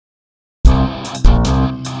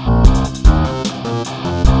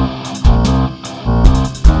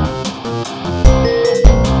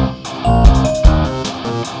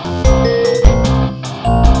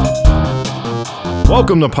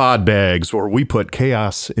Welcome to Podbags, where we put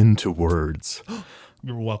chaos into words.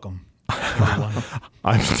 You're welcome, everyone.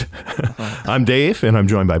 I'm Dave, and I'm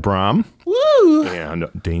joined by Brom. Woo! And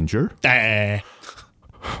Danger.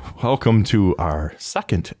 Welcome to our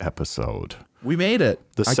second episode. We made it.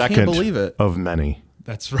 I can't believe it. Of many.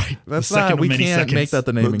 That's right. That's not. We can't seconds. make that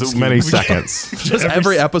the naming The scheme. many seconds. Just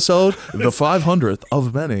every episode, the 500th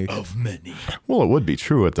of many. Of many. Well, it would be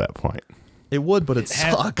true at that point. It would, but it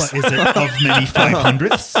sucks. But is it of many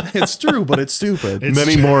 500ths? It's true, but it's stupid. It's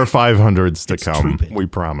Many true. more 500s to It's come. stupid. We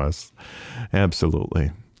promise.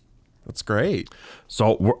 Absolutely. That's great.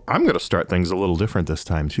 So I'm going to start things a little different this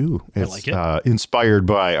time, too. It's like it. Inspired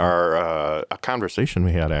by our a conversation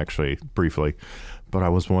we had, actually, briefly. But I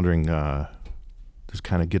was wondering, just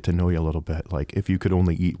kind of get to know you a little bit. Like, if you could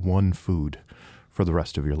only eat one food for the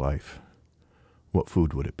rest of your life, what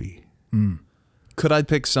food would it be? Could I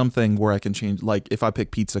pick something where I can change? Like, if I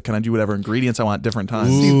pick pizza, can I do whatever ingredients I want at different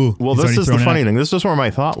times? Ooh, Well, he's this already is the thrown it funny out. thing. This is where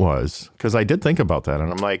my thought was, because I did think about that.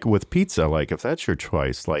 And I'm like, with pizza, like, if that's your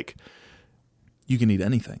choice, like, You can eat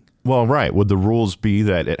anything. well, right. Would the rules be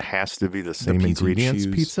that it has to be the same pizza you ingredients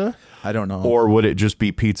choose. pizza? I don't know. Or would it just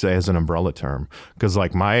be pizza as an umbrella term? Because,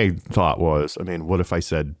 like, my thought was, I mean, what if I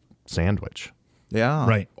said sandwich? Yeah.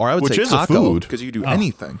 Right. Or I would Which say is a taco, food. because you can do Oh.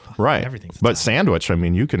 anything. Right. Everything's a but taco. sandwich, I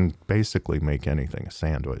mean, you can basically make anything a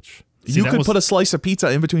sandwich. See, You that could was- put a slice of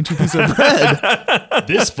pizza in between two pieces of bread.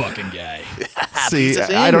 This fucking guy. See,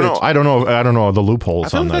 pizza I don't know. sandwich. I don't know the loopholes I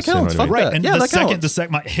feel on like this. that counts. You know what I mean? Fuck Right. And Yeah, the that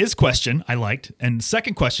second, counts. his question I liked. And the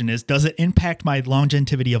second question is, does it impact my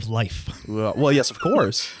longevity of life? Well, yes, of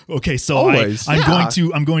course. Okay, so Always. I'm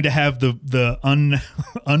Yeah. going to have the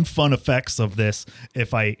unfun effects of this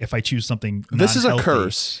if I choose something. This is a non-healthy.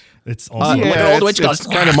 curse. It's also Yeah, like an old witch it's goes,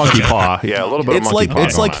 kind of monkey paw. Yeah, a little bit of It's monkey like paw.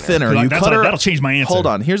 it's like going on thinner. Like, You that's cut her. that'll change my answer. Hold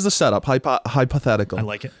on. Here's the setup. Hypothetical. I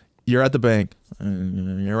like it. You're at the bank.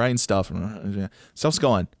 You're writing stuff. Stuff's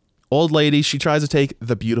going. Old lady. She tries to take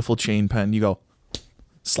the beautiful chain pen. You go,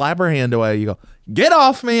 slap her hand away. You go, get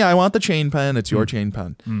off me. I want the chain pen. It's your chain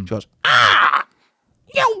pen. She goes,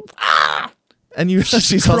 and you.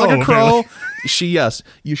 She sounds like a crow. You shove.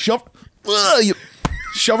 You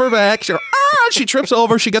shove her back. She trips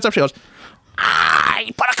over. She gets up. She goes,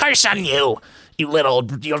 I put a curse on you, you little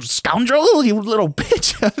scoundrel, you little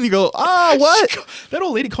bitch. and you go, what? That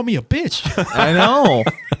old lady called me a bitch. I know.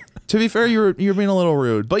 To be fair, you're being a little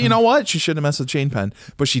rude. But you know what? She shouldn't have messed with chain pen.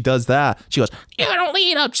 But she does that. She goes, You don't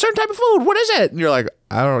eat a certain type of food. What is it? and you're like,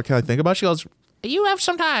 I don't know. Can I think about it? She goes, You have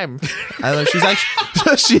some time. and then she's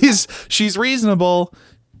actually, she's reasonable.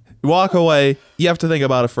 You walk away. You have to think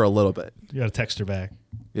about it for a little bit. You got to text her back.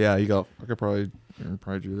 Yeah, you go, I could probably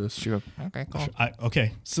do this. She goes, Okay, cool.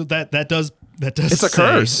 Okay, so that does. it's a say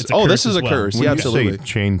curse. it's Oh, this is as a well. curse. When Yeah, you absolutely. say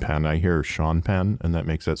chain pen, I hear Sean Penn, and that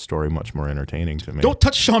makes that story much more entertaining to me. Don't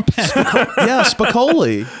touch Sean Penn. Yeah,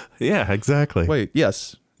 Spicoli. Yeah, exactly. Wait,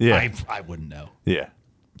 yes. Yeah. I wouldn't know. Yeah.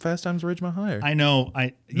 Fast Times at Ridgemont Higher. I know.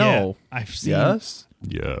 No. I've seen. Yes.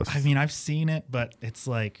 Yes. I mean, I've seen it, but it's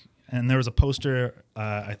like, and there was a poster.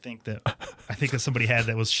 I think that somebody had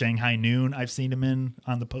that was Shanghai Noon. I've seen him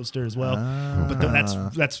on the poster as well. But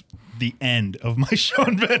that's the end of my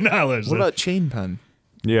Sean Penn knowledge. What about chain pen?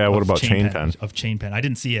 Yeah, what Of about chain pen? Of chain pen. I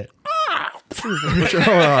didn't see it. Oh,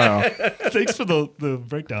 Thanks for the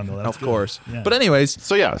breakdown, though. That's of good. course. Yeah. But anyways,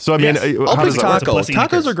 So, yeah. So, I mean, Yes. I'll how pick does that work? It's a taco. blessing and a Tacos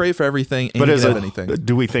curse. are great for everything. And But you is can it, have anything.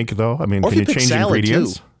 do we think, though? I mean, Or if can you you pick change salad,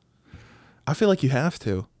 ingredients? too. I feel like you have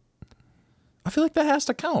to. I feel like that has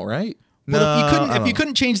to count, right? But if you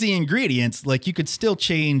couldn't change the ingredients, like you could still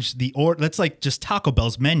change the order. That's like just Taco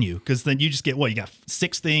Bell's menu, because then you just get you got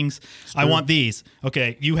 6 things. I want these.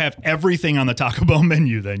 Okay, you have everything on the Taco Bell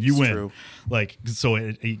menu. Then you win. true. Like so,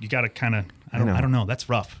 you got to kind of. I don't know. That's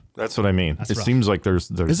rough. That's what I mean. It rough. seems like there's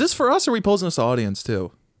Is this for us or are we posing this to audience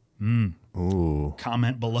too? ooh.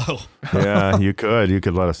 Comment below. Yeah, you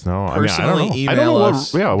could let us know. I mean, I don't know. Personally, I don't know email what,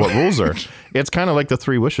 us. what rules are. It's kind of like the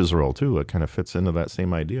 3 wishes rule too. It kind of fits into that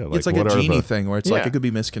same idea. It's like what a are genie the- thing where it's like it could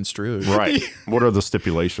be misconstrued. Right. What are the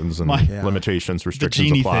stipulations and Yeah. limitations, The restrictions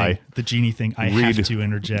genie apply? thing. The genie thing. I Read- have to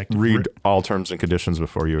interject. Read all terms and conditions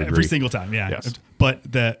before you agree. Every single time, yeah. Yes. But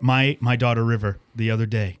my daughter River the other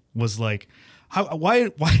day was like,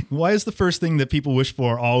 why is the first thing that people wish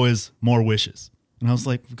for always more wishes? And I was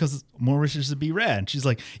like, because more wishes would be rad. And she's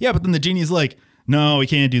like, yeah, but then the genie's like, no, we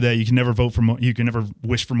can't do that. You can never vote for more. You can never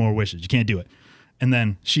wish for more wishes. You can't do it. And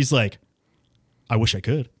then she's like, I wish I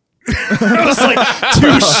could. I was like,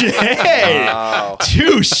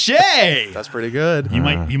 touche. That's pretty good. You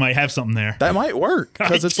might have something there. That might work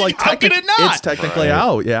because it's like How could it not? It's technically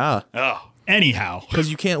out. Yeah, Oh, anyhow. because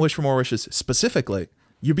you can't wish for more wishes specifically.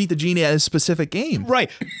 You beat the genie at a specific game.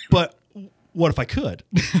 Right. But what if I could?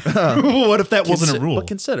 What if that wasn't a rule? But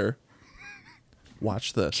consider.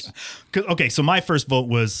 Watch this. Okay, so my first vote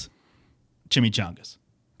was chimichangas.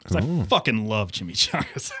 Because I fucking love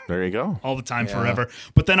chimichangas There you go. all the time, Yeah. forever.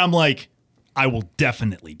 But then I'm like, I will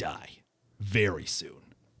definitely die very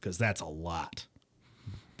soon because that's a lot.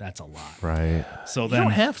 That's a lot. Right. So You then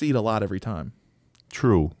don't have to eat a lot every time.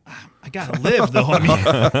 True. I gotta live though. I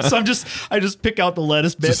mean, so I just pick out the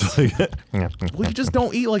lettuce bits. Well, you just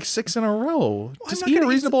don't eat like 6 in a row. Just not eat a gonna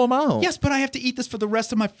eat reasonable amount. Yes, but I have to eat this for the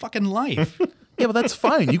rest of my fucking life. Yeah, but that's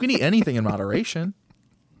fine. You can eat anything in moderation.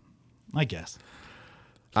 I guess.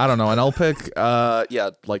 I don't know. And I'll pick,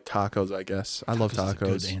 like tacos, I guess. I love This is a tacos.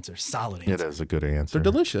 good answer. Solid It answer. is a good answer. They're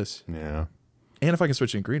delicious. Yeah. And if I can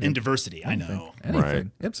switch And ingredients. diversity. I know. Anything. Right.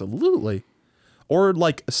 Absolutely. Or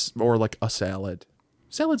like a salad.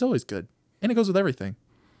 Salad's always good. And it goes with everything.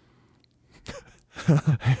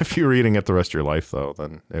 If you were eating it the rest of your life, though,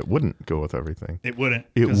 then it wouldn't go with everything. It wouldn't.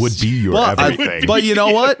 It 'cause- would be your But, everything. but you know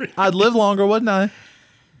what? I'd live longer, wouldn't I?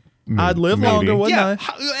 I'd live Maybe. longer, wouldn't Yeah.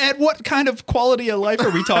 I? At what kind of quality of life are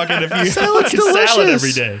we talking if you Salad's fucking delicious. salad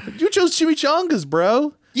every day? You chose chimichangas,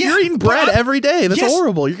 bro. Yeah, You're eating but bread I- every day. That's Yes.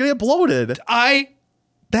 horrible. You're gonna get bloated.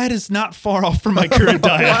 That is not far off from my current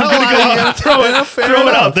diet. I'm Well, gonna go out and throw it, fair throw it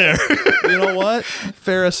enough. out there. You know what?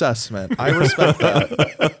 Fair assessment. I respect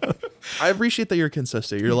that. I appreciate that you're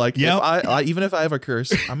consistent. You're like, Yep. if I even if I have a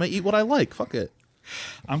curse, I'm gonna eat what I like. Fuck it.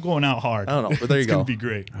 I'm going out hard. I don't know, but there you It's go. gonna be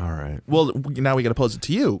great. All right. Well, now we got to pose it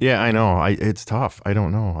to you. Yeah, I know. It's tough. I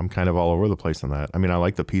don't know. I'm kind of all over the place on that. I mean, I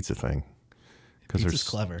like the pizza thing. Because Pizza's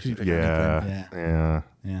clever. Yeah. Yeah.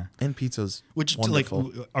 Yeah. And pizza's Which wonderful.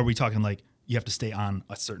 like, are we talking like you have to stay on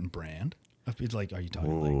a certain brand? Like, are you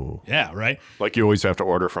talking Ooh. like? Yeah, right. Like you always have to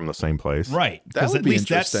order from the same place. Right. That 'Cause would at be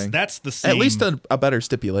least interesting. That's the same. At least a better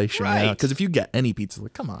stipulation, yeah. Right. Because if you get any pizza,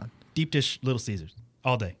 like, come on, deep dish Little Caesars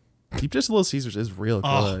all day. Deep Dish Little Caesars is real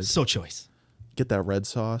Oh, good. so choice. Get that red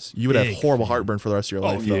sauce. You would have Big horrible fan. heartburn for the rest of your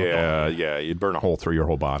life. though. Yeah. You'd burn a hole through your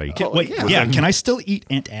whole body. Wait, yeah. Can I still eat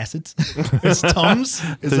antacids? Is Tums?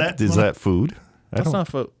 Is that food? I That's don't- not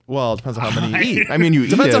food. Well, it depends on how many you eat. I mean, you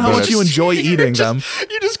Depends eat on it, how but much you it's- enjoy eating them.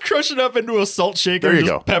 You just crush it up into a salt shaker. There you and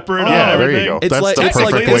go. just pepper it Yeah, on there you everything. go. It's That's like the it's like,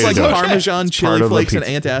 perfect it's way like to do it. Parmesan, part chili of the flakes, and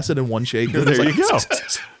pizza. antacid in one shaker. There It's you like-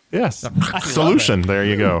 go. Yes. Solution. There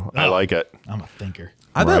you go. I like it. I'm a thinker.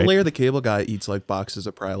 I bet Right. Larry the Cable Guy eats like boxes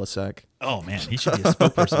of Prilosec. Oh man, he should be a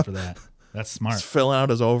spokesperson for that. That's smart. He's filling out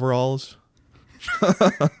his overalls.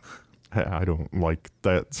 I don't like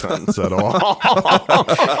that sentence at all.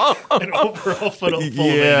 An overall full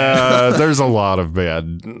Yeah, there's a lot of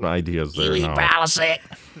bad ideas there You eat now. Prilosec.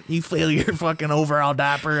 You fill your fucking overall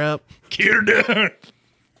diaper up. You're done.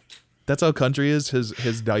 That's how country is.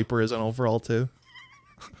 His diaper is an overall too.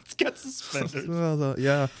 It's got suspenders.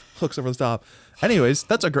 Yeah, hooks over the top. Anyways,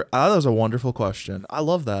 that was a wonderful question. I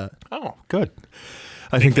love that. Oh, good.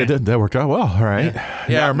 I think that worked out well. All right. Yeah,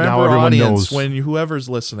 Now remember, everyone audience, knows. when whoever's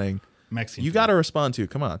listening, Mexican. you got to respond to.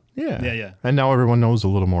 Come on. Yeah. Yeah. And now everyone knows a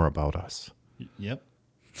little more about us. Yep.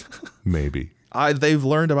 Maybe. They've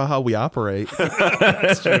learned about how we operate.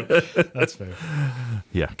 That's true. That's fair.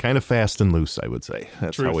 Yeah, kind of fast and loose, I would say.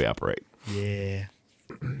 That's how Truth. we operate. Yeah.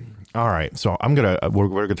 All right. So we're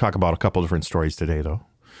gonna talk about a couple different stories today, though.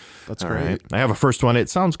 That's All great. right. I have a first one. It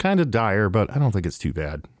sounds kind of dire, but I don't think it's too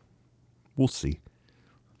bad. We'll see.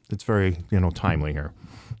 It's very, timely here.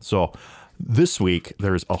 So this week,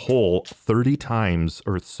 there's a hole 30 times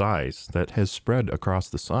Earth's size that has spread across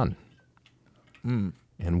the sun. And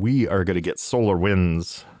we are going to get solar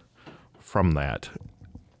winds from that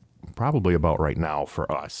probably about right now for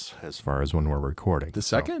us, as far as when we're recording. The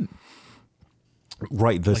second?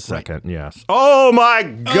 Right this second, yes. Oh my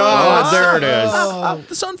God, there it is.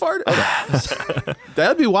 The sun farted. Okay.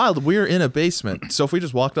 That'd be wild. We're in a basement. So if we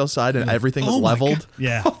just walked outside and everything was Oh my leveled, God.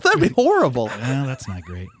 Yeah. that'd be horrible. Well, that's not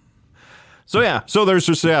great. So there's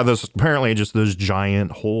just this apparently just this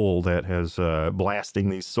giant hole that has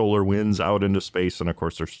blasting these solar winds out into space, and of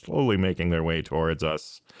course they're slowly making their way towards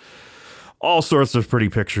us. All sorts of pretty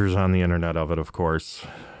pictures on the internet of it, of course.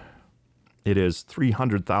 It is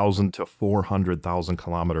 300,000 to 400,000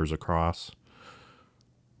 kilometers across,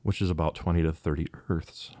 which is about 20 to 30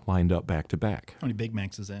 Earths lined up back to back. How many Big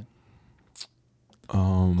Macs is that?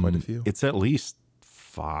 Quite a few. It's at least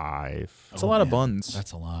 5. It's a lot of buns.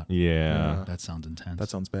 That's a lot. Yeah. That sounds intense. That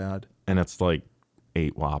sounds bad. And it's like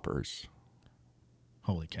 8 Whoppers.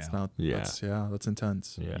 Holy cow. Not, Yeah. That's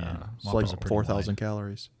intense. Yeah. It's Whoppers like are pretty 4,000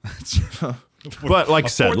 calories. But like I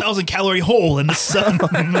said, 4,000 calorie hole in the sun.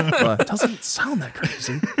 But it doesn't sound that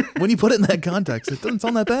crazy. When you put it in that context, it doesn't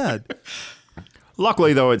sound that bad.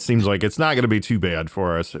 Luckily, though, it seems like it's not going to be too bad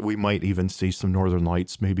for us. We might even see some northern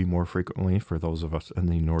lights, maybe more frequently for those of us in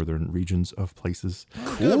the northern regions of places.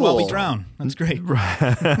 Good. While we drown. That's great.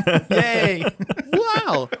 Yay.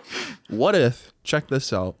 Wow. What if, check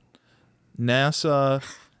this out, NASA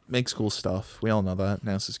makes cool stuff. We all know that.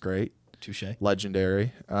 NASA's great. Touche.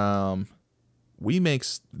 Legendary. They make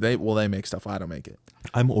stuff. I don't make it.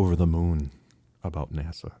 I'm over the moon about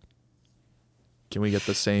NASA. Can we get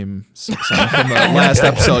the same sound from the last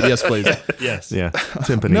episode? Yes, please. Yes. Yeah,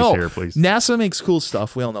 timpanis No, here, please. NASA makes cool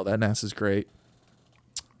stuff. We all know that. NASA's great.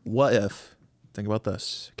 What if, think about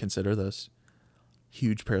this, consider this,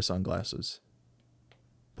 huge pair of sunglasses.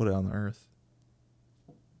 Put it on the Earth.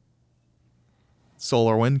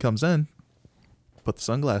 Solar wind comes in. Put the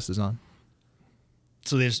sunglasses on.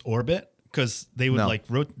 So they just orbit? Because they would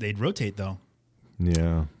No. they'd rotate though.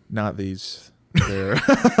 Yeah. Not these. They're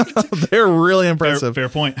they're really impressive. Fair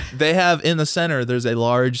point. They have in the center. There's a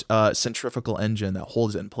large centrifugal engine that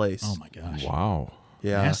holds it in place. Oh my gosh. Wow.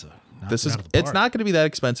 Yeah, NASA. knocked this it is. out of the It's park. not going to be that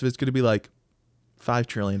expensive. It's going to be like $5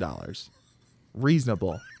 trillion.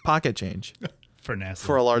 Reasonable pocket change for NASA.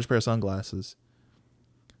 for a large pair of sunglasses.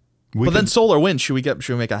 We But then could- solar wind. Should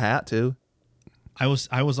we make a hat too? I was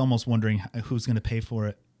almost wondering who's going to pay for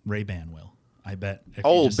it. Ray-Ban will. I bet. If you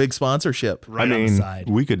Oh, just big sponsorship. right I on the mean, side.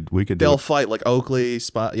 we could do They'll it. fight like Oakley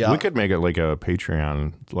spot. Yeah, We could make it like a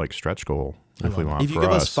Patreon like stretch goal if we want. if you for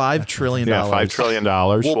give us us $5 trillion, yeah, $5 trillion,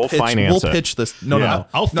 we'll finance We'll it. pitch this. No, Yeah. no, no.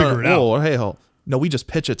 I'll figure it out. Whoa, hey, ho. No, we just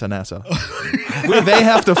pitch it to NASA. They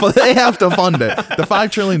have to. They have to fund it. The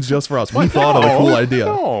 $5 trillion is just for us. We thought of a cool idea.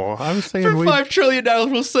 No, I was saying For $5 trillion,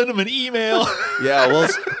 we'll send them an email. Yeah,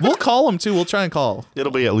 we'll call them too. We'll try and call.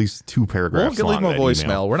 it'll be at least 2 We'll paragraphs leave long. them a that voicemail.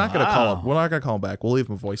 email. We're not gonna call them. Wow. We're not gonna call them back. We'll leave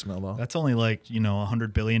them a voicemail though. That's only like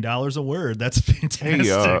 $100 billion a word. That's fantastic. Hey,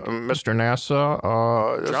 Mr.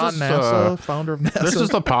 NASA, this John is, NASA, founder of NASA. this is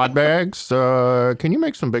the Podbags. Can you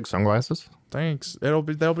make some big sunglasses? Thanks. They'll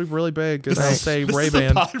be really big. And they'll say This Ray is the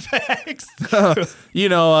Ban. Podbags. You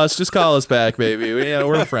know us. Just call us back, baby.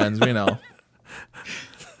 We're friends. We know.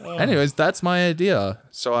 Anyways, that's my idea.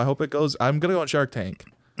 So I hope it goes. I'm gonna go on Shark Tank.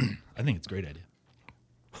 I think it's a great idea.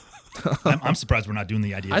 I'm surprised we're not doing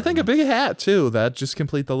the idea. I think a big hat too. That just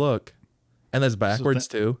complete the look, and that's backwards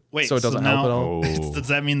too. Wait, so it doesn't help at all. Oh. Does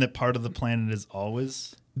that mean that part of the planet is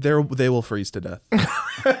always? They will freeze to death.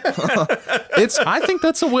 I think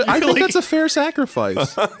that's a fair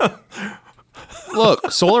sacrifice.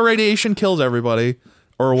 Look, solar radiation kills everybody,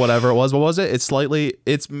 or whatever it was. What was it?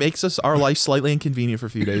 It makes our life slightly inconvenient for a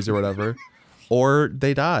few days or whatever, or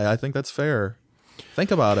they die. I think that's fair.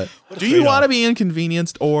 Think about it. Do you trade-off. want to be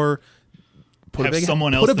inconvenienced or put Have a big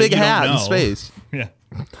someone else put a that big you don't hat in know. space, Yeah.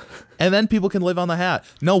 and then people can live on the hat?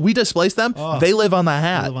 No, we displace them. They live on the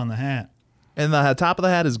hat, Live on the hat. and the top of the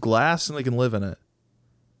hat is glass, and they can live in it.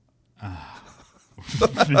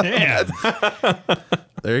 Man.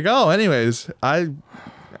 There you go. Anyways, I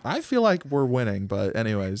feel like we're winning, but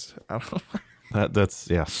anyways, I don't know. That's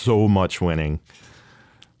so much winning.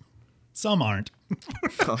 Some aren't.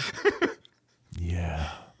 Yeah.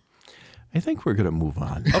 I think we're gonna move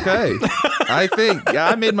on. Okay.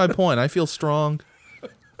 I made my point. I feel strong.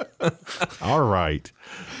 All right.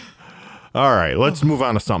 Let's move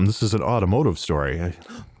on to something. This is an automotive story.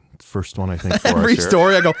 First one I think for Every us here.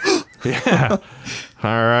 story I go, Yeah.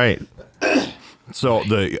 All right. So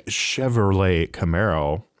the Chevrolet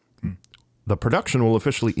Camaro, the production will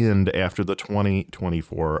officially end after the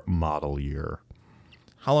 2024 model year.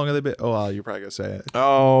 how long have they been? Oh, wow, you're probably gonna say it.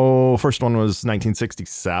 Oh, first one was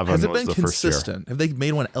 1967. Has it was been the first year. consistent? Have they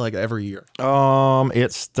made one like every year?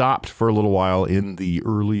 It stopped for a little while in the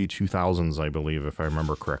early 2000s, I believe, if I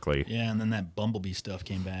remember correctly. Yeah, and then that Bumblebee stuff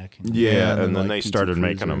came back. Yeah, and and then like they PT started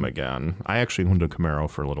making Cruiser. them again. I actually owned a Camaro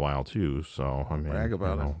for a little while too, so I mean, Brag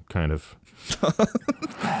about it. kind of,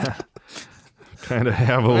 kind of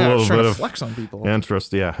have a Yeah, I was little trying bit to of flex on people.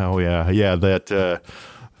 interest. Yeah, oh yeah, that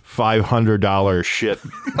 $500 shit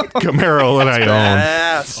Camaro that I own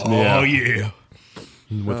Yes. Oh, yeah.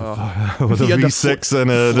 with You a had to V6 in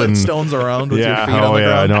it, and Flintstones around with yeah, your feet on oh the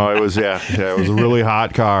yeah, ground. no, it was it was a really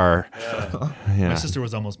hot car. Yeah, My sister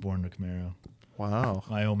was almost born in a Camaro. Wow.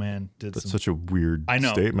 My old man did that's some. such a weird I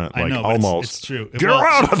know. statement. I Like know, but almost. It's true. Get her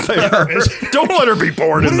out of there! Don't let her be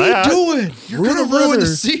born in that. doing? You're Ruin gonna the ruin leather. the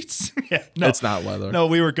seats. Yeah, no, It's not leather. No,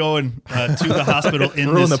 we were going to the hospital in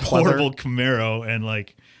Ruin this the pleather. horrible Camaro, and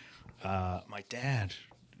like, my dad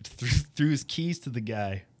threw his keys to the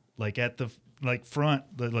guy, like at the front.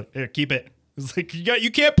 Like, here, keep it. It's like you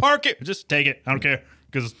can't park it. Just take it. I don't care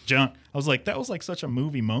because it's junk. I was like, that was like such a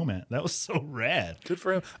movie moment. That was so rad. Good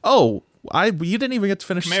for him. Oh, You didn't even get to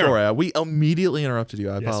finish the Camaro. story. We immediately interrupted you.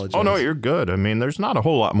 I apologize. Oh no, you're good. I mean, there's not a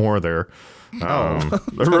whole lot more there. There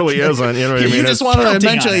really isn't. You know what I mean? You just It's- wanted to counting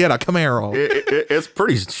mention on you it. had a Camaro. it's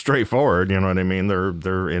pretty straightforward. You know what I mean?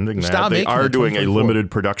 They're ending Stop that. They making are it doing a 2024.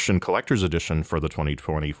 limited production collector's edition for the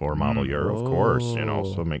 2024 model year, of course. You know,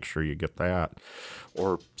 so make sure you get that,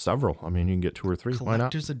 or several. I mean, you can get 2 or 3. Why not?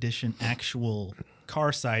 Collector's edition, actual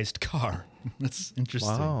car-sized car. That's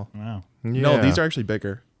interesting. Wow. Wow. No, Yeah. these are actually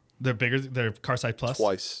bigger. They're bigger. They're car-sized plus.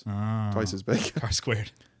 Twice. Twice as big. Car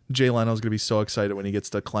squared. Jay Leno's going to be so excited when he gets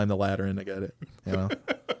to climb the ladder and to get it. You know?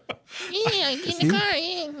 Yeah, get in the car.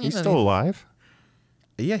 Yeah. He's still alive.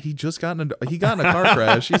 Yeah, he got in a car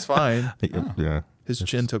crash. He's fine. Yeah. His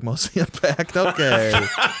chin took most of the impact. Okay.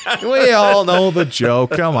 We all know the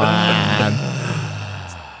joke. Come on.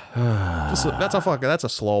 That's a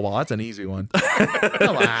slow ball. That's an easy one.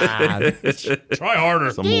 Come on. Try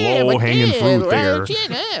harder. Some low hanging fruit there.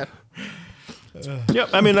 Yep.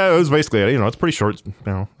 I mean, that was basically it. You know, it's pretty short. You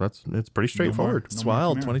know, it's pretty straightforward. It's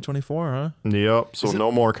wild. 2024, huh? Yep. So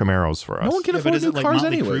no more Camaros for us. No one can Yeah, but afford is new it like cars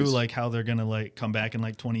Motley anyways. Crue, like how they're gonna like come back in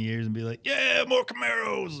like 20 years and be like, yeah, more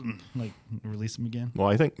Camaros, and like release them again? Well,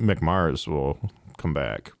 I think McMars will come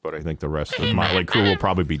back, but I think the rest of Motley Crue will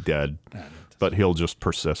probably be dead. But he'll just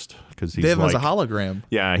persist because he's They have him like, as a hologram.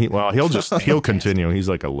 yeah. He'll continue. He's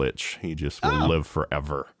like a lich. He just will live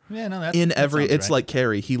forever. Yeah, no, that In every, sounds it's right. like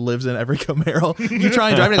Carrie. He lives in every Camaro. You try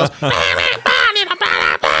and drive it, and it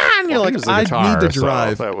goes. And you're like, He's a I guitar, need to so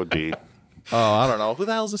drive. that would be Oh, I don't know. Who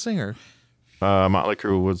the hell's the singer? Motley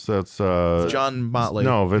Crue. That's John Motley.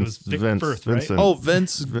 no was Vince Vic Vince Firth, right? Vincent. Oh,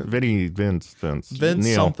 Vince. Vince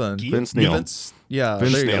Neil. something. Vince Neil. Vince. Yeah.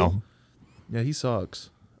 Vince there you Neil. go. Yeah, he sucks.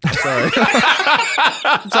 Sorry.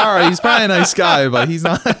 Sorry. He's probably a nice guy, but he's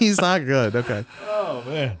not. He's not good. Okay. Oh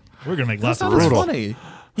man, we're gonna make That's lots not of as rules. funny.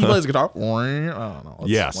 He plays guitar. I don't know. It's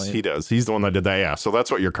Yes, lame. he does. He's the one that did that. Yeah. So that's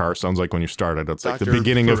what your car sounds like when you start it. It's like the Dr.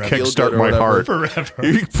 beginning of Forever. Kickstart Feel Good or My whatever. Heart. Forever.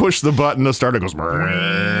 You push the button to start, it goes.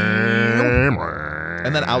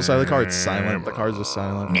 And then outside of the car, it's silent. The car's just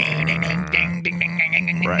silent.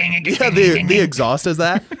 Right. Yeah, the exhaust is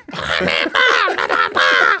that.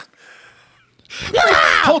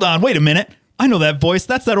 Hold on, wait a minute. I know that voice.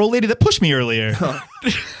 That's that old lady that pushed me earlier.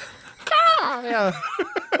 Yeah.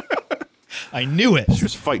 I knew it. She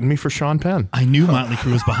was fighting me for Sean Penn. I knew Motley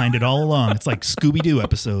Crue was behind it all along. It's like Scooby-Doo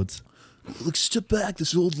episodes. Look, step back.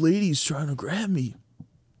 This old lady's trying to grab me.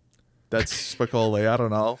 That's Spicoli. I don't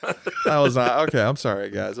know. That was not okay. I'm sorry,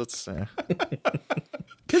 guys. Let's.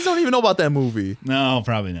 Kids don't even know about that movie. No,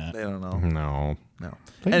 probably not. They don't know. No. No.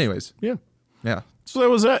 Anyways, Yeah. yeah. So that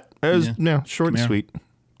was it. It was Yeah. short and Camaro. sweet.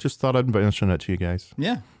 Just thought I'd mention that to you guys.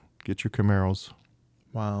 Yeah, Get your Camaros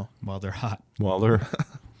Wow. while they're hot. while they're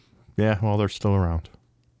while they're still around.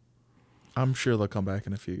 I'm sure they'll come back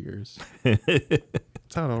in a few years.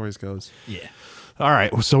 That's how it always goes. Yeah. All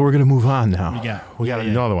right, so we're gonna move on now. We got yeah.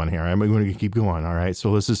 another one here. I'm going to keep going. All right,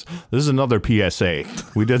 so this is another PSA.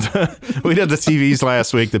 We did the TVs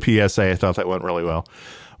last week. The PSA. I thought that went really well.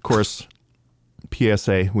 Of course,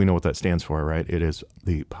 PSA. We know what that stands for, right? It is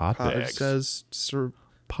the It Podbags. says, sir,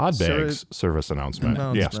 Podbags service announcement.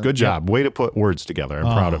 Announcement. Yes, good job. Way to put words together.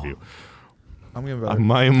 I'm proud of you. I'm gonna better.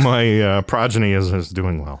 My progeny is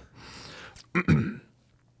doing well.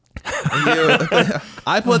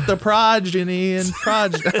 I put the progeny in I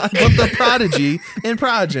put the prodigy in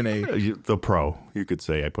progeny. The pro, you could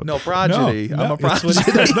say. I put No, progeny. No, I'm a that's what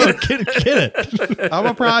prodigy. he said. No, get it. I'm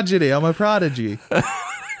a prodigy. I'm a prodigy.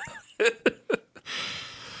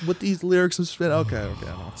 With these lyrics of spin. Okay.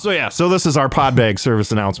 I know. So this is our Podbag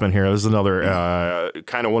service announcement here. This is another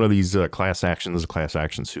kind of one of these class action. This is a class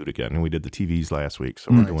action suit again, and we did the TVs last week,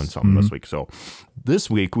 so we're doing something this week. So this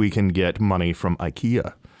week we can get money from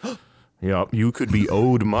IKEA. Yep, you could be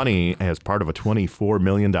owed money as part of a $24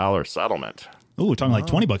 million settlement. Oh, we're talking like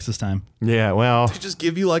 $20 this time. Yeah, well, They just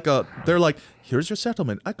give you like they're like, here's your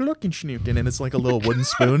settlement. I Glockenschnucken, and it's like a little wooden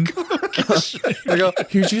spoon. They go,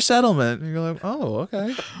 here's your settlement. And you're like, oh,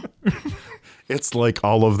 okay. it's like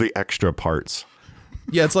all of the extra parts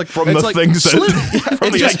Yeah, it's like from it's the like things slim- from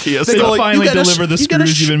the it's just- IKEA they stuff. go like, Finally you gotta deliver the you gotta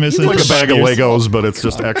screws you've been you missing. gotta Like a bag of Yes. Legos, but it's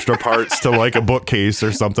just extra parts to like a bookcase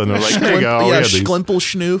or something. They're like, here you go. Yeah, we had these. Schlimpel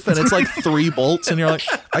Schnoof, and it's like 3 bolts, and you're like,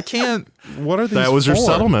 I can't. What are these? That was your for?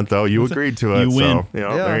 settlement, though. You agreed to it. You win. So,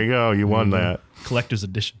 Yeah. there you go. You won that. Collector's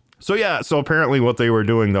edition. So apparently what they were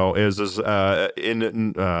doing though is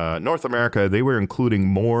in North America they were including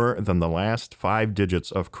more than the last 5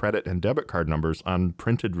 digits of credit and debit card numbers on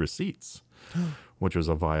printed receipts, which was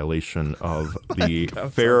a violation of the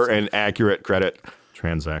Fair and Accurate Credit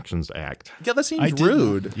Transactions Act. Yeah, that seems I did-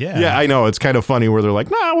 rude. Yeah. Yeah, I know. It's kind of funny where they're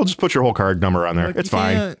like, nah, we'll just put your whole card number on there. Like, it's you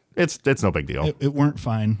fine. can't- It's no big deal. It weren't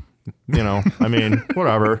fine. You know, I mean,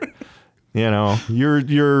 whatever. You know,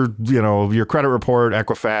 your credit report,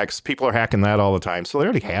 Equifax, people are hacking that all the time. So they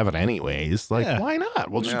already have it anyways. Like, why not?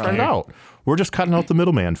 We'll just print it out. We're just cutting out the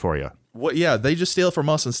middleman for you. What? Yeah, they just steal from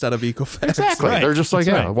us instead of Equifax. Exactly. Right. They're just like,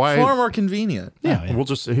 That's yeah, right. why? Far more convenient. Yeah, we'll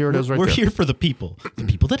just, here it is right We're there. here for the people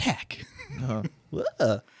that hack.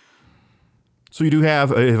 So you do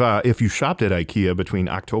have, if you shopped at IKEA between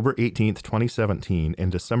October 18th, 2017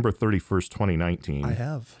 and December 31st, 2019. I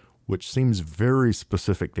have. Which seems very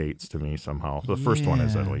specific dates to me somehow. The first one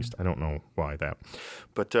is, at least. I don't know why that.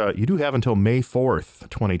 But you do have until May 4th,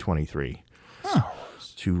 2023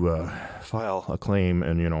 to file a claim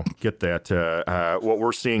and, get that. What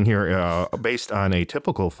we're seeing here, based on a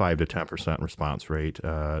typical 5 to 10% response rate,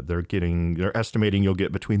 they're estimating you'll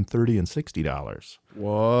get between $30 and $60.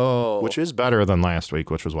 Whoa. Which is better than last week,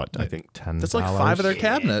 which was what? I think $10. That's like 5 of their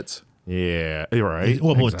cabinets. Yeah, you're right.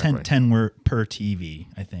 Well, exactly. 10 were per TV,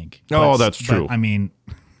 I think. Oh, that's true. I mean,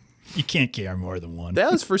 you can't carry more than one.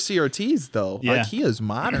 That was for CRTs, though. Yeah. IKEA's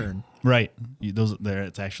modern. Right.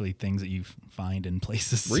 It's actually things that you find in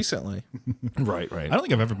places. Recently. Right. I don't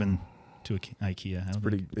think I've ever been to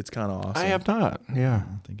IKEA. It's kind of awesome. I have not. Yeah.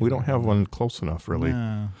 We don't have one close enough, really.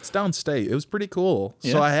 No. It's downstate. It was pretty cool.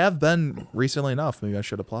 Yeah. So I have been recently enough. Maybe I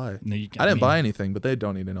should apply. No, I didn't buy anything, but they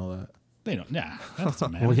don't need to know that. They don't. Nah, that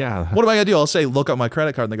doesn't matter. Well, yeah. What am I going to do? I'll say, look up my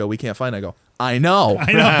credit card, and they go, we can't find it. I go, I know.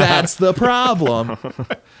 That's the problem.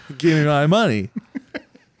 Give me my money.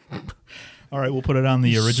 All right, we'll put it on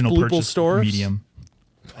the original Spluple purchase stores? medium.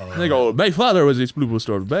 And they go, my father was a Spluple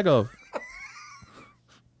store. Back up.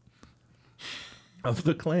 Of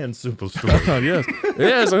the clan superstore. Yes.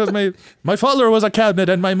 Yes, it was my father was a cabinet,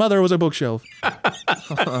 and my mother was a bookshelf.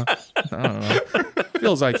 I don't know.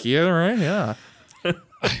 Feels like here, right? Yeah.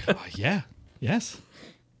 Yeah. Yes.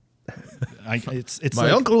 It's My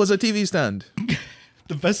like uncle was a TV stand.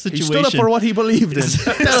 the best He situation. stood up for what he believed in.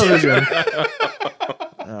 Television.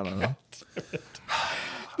 I don't know.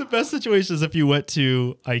 The best situation is if you went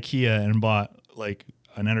to IKEA and bought like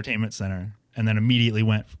an entertainment center, and then immediately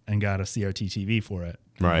went and got a CRT TV for it.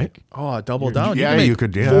 Right. Oh, double down. Yeah, you you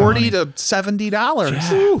could could, make yeah. $40 to $70.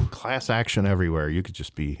 Yeah. Class action everywhere. You could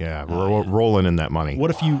just be rolling in that money.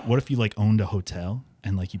 What if you like owned a hotel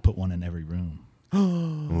and like you put one in every room? Ooh.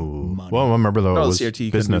 Money. Well, remember though, No, it was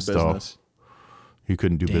CRT couldn't do business though. business. You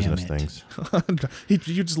couldn't do Damn business it. things. You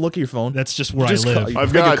just look at your phone. That's just where Just I live. call-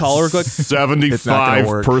 I've Make a got call real quick. It's not gonna 75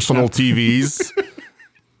 work. personal TVs.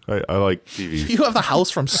 I like TVs. You have the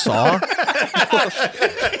house from Saw? What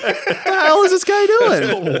the hell is this guy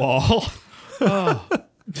doing? A wall.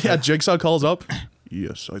 Yeah, Jigsaw calls up.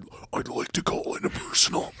 Yes, I'd like to call in a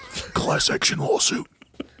personal class action lawsuit.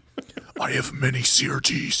 I have many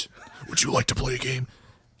CRTs. Would you like to play a game?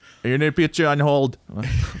 You're going to put you on hold.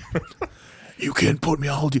 You can put me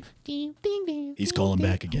on hold. He's calling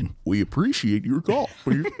back again. We appreciate your call.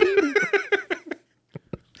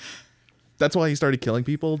 That's why he started killing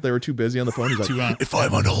people. They were too busy on the phone. He's like, Too on. If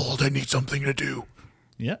I'm on hold, I need something to do.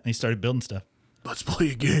 Yeah, he started building stuff. Let's play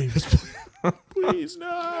a game. please,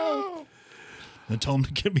 no. Then told him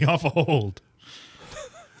to get me off a hold.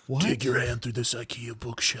 What? Dig your hand through this IKEA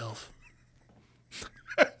bookshelf.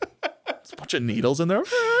 There's a bunch of needles in there.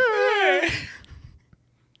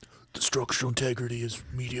 The structural integrity is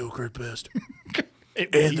mediocre at best. It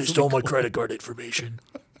And they easily stole my goes- credit card information.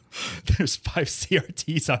 There's 5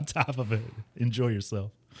 CRTs on top of it. Enjoy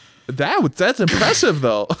yourself. That's impressive,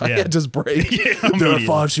 though. I Yeah. can't just break. There are Immediately.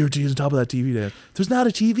 5 CRTs on top of that TV stand. There's not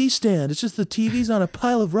a TV stand. It's just the TV's on a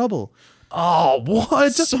pile of rubble. Oh,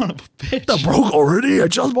 what? Son of a bitch. That broke already. I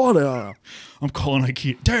just bought it. I'm calling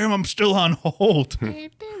IKEA. Damn, I'm still on hold. I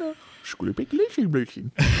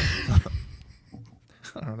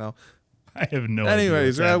don't know. I have no idea.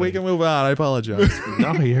 Anyways, what's we happening. can move on. I apologize.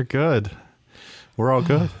 No, you're good. We're all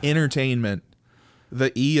good. Entertainment.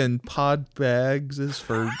 The E in Podbags is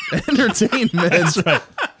for entertainment. That's right.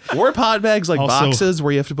 Or Podbags like Also- boxes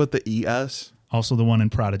where you have to put the ES. Also, the one in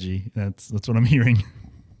Prodigy. That's what I'm hearing.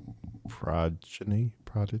 Prodigy.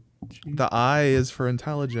 The I is for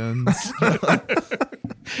intelligence.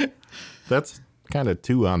 That's kind of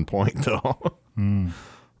too on point, though.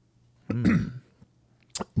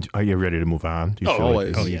 Are you ready to move on? Do you feel always.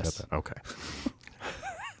 you Oh, got yes. that? Okay.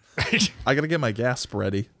 I gotta get my gasp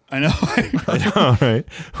ready. I know. All right.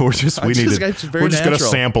 We just need got to. very We're just gonna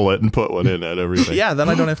natural. sample it and put one in at everything. Yeah, then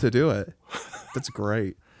I don't have to do it. That's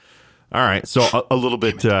great. All right. So a little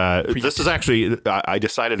bit. This is actually. I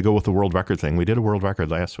decided to go with the world record thing. We did a world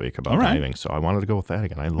record last week about All right. diving, so I wanted to go with that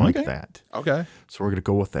again. I like Okay. that. Okay. So we're gonna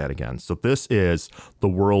go with that again. So this is the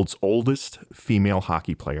world's oldest female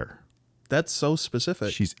hockey player. That's so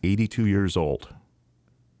specific. She's 82 years old.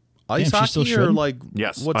 Ice Damn, she's still hockey or shredding? like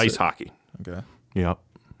Yes, what's ice it? hockey. Okay. Yep.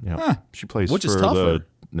 Yep. Huh. She plays Which is for tougher? the.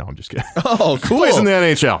 No, I'm just kidding. Oh, cool. Plays in the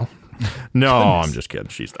NHL. No, I'm just kidding.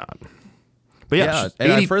 She's not. But yeah, she's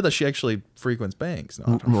and 80 I've heard that she actually frequents banks. No, I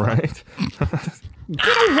don't know. right.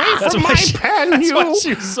 That's From why my she- pen, That's you. why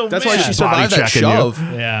she was so That's mad. why she survived that Body checking you. shove.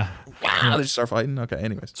 Yeah. Wow, they just start fighting. Okay,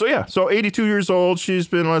 anyways. So yeah, so 82 years old. She's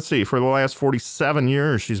been, let's see, for the last 47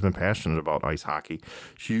 years, she's been passionate about ice hockey.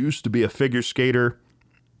 She used to be a figure skater,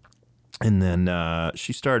 and then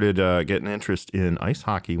she started getting interest in ice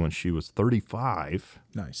hockey when she was 35.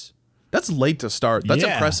 Nice. That's late to start. That's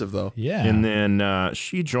Yeah. impressive, though. Yeah. And then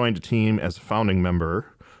she joined a team as a founding member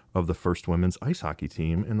of the first women's ice hockey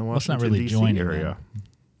team in the Well, it's not Washington, really D.C. joining, area. man.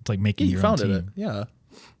 It's like making You your own founded team. it. Yeah.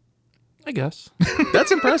 I guess.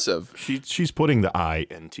 That's impressive. She's putting the I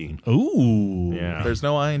in team. Ooh. Yeah. There's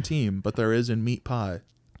no I in team, but there is in meat pie.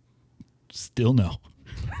 Still no.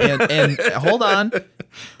 And hold on.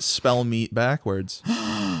 Spell meat backwards.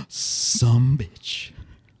 Some bitch.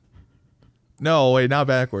 No, wait, not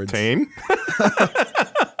backwards. Tame?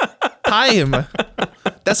 Time.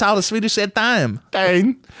 That's how the Swedish said time.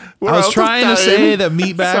 Tame. I was trying to say that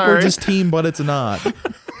meat backwards is team, but it's not.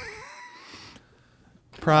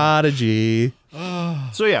 Prodigy.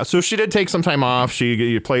 So yeah, so she did take some time off.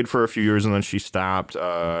 She played for a few years and then she stopped.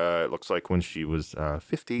 It looks like when she was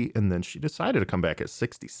 50, and then she decided to come back at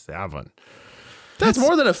 67. That's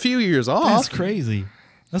more than a few years off. That's crazy.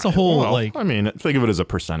 That's a whole Well, like I mean, think of it as a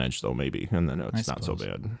percentage though, maybe, and then it's I not so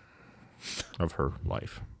suppose. bad of her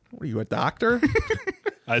life. What are you, a doctor?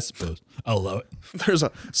 I suppose. I love it. There's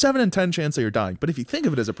a 7 in 10 chance that you're dying. But if you think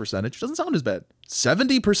of it as a percentage, it doesn't sound as bad.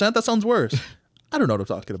 70%? That sounds worse. I don't know what I'm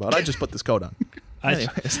talking about. I just put this code on.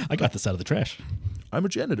 Anyways. I got this out of the trash. I'm a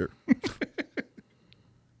janitor.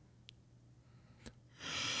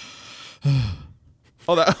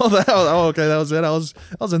 Okay, that was it. I was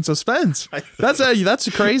in suspense. That's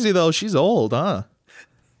crazy though. She's old, huh?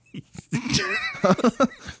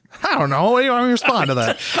 I don't know. What do you want me to respond to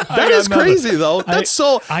that? That is got nothing. crazy though. That's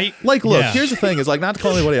look, yeah. here's the thing is like, not to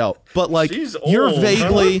call anybody out, but like She's you're old,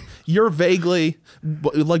 vaguely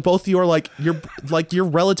like both of you are like you're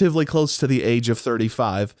relatively close to the age of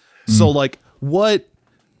 35. So like what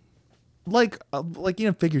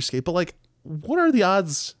figure skate, but like what are the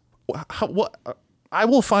odds? What I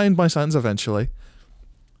will find my sons eventually.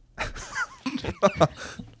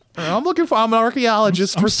 I'm an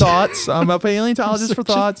archaeologist for thoughts. I'm a paleontologist for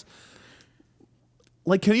thoughts.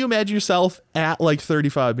 Like, can you imagine yourself at like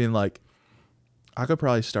 35 being like, I could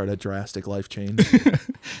probably start a drastic life change.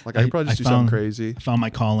 Like, I could probably just do something crazy. I found my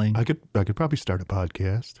calling. I could probably start a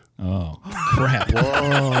podcast. Oh, crap.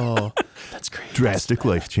 Whoa. That's crazy. Drastic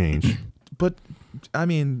life change. But, I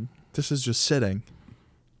mean, this is just sitting.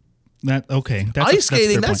 Okay. Ice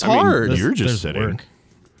skating, a fair that's point. hard. You're just there's sitting. work.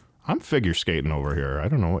 I'm figure skating over here. I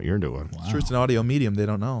don't know what you're doing. Sure, it's an audio medium. They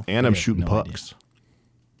don't know. And I'm have shooting no idea. pucks.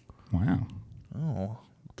 Wow. Oh,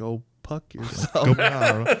 go puck yourself.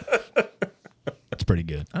 That's pretty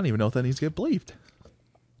good. I don't even know if that needs to get bleeped.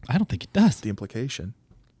 I don't think it does. The implication.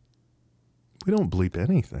 We don't bleep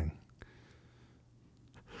anything.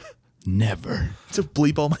 Never. To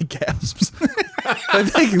bleep all my gasps.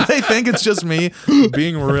 they think it's just me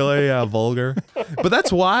being really vulgar. But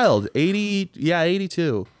that's wild.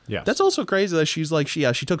 82. Yes. That's also crazy that she's like, she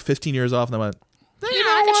took 15 years off and then went, You know,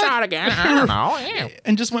 I can start again. I don't know. Yeah.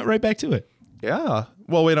 And just went right back to it. yeah.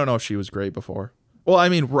 Well, we don't know if she was great before. Well, I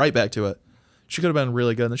mean, right back to it. She could have been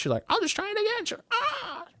really good. And then she's like, I'll just try it again. Sure.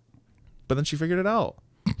 Ah. but then she figured it out.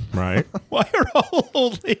 Right? Why are all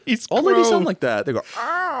old ladies Old ladies gross? sound like that. They go,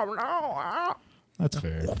 Oh, no. Ah. That's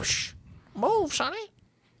fair. Move, sonny.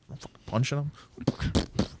 punching them.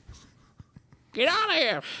 Get out of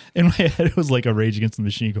here. In my head, it was like a Rage Against the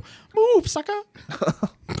Machine. Go, move, sucker.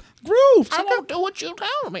 Groove, I sucker. won't do what you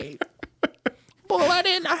tell me. Bullet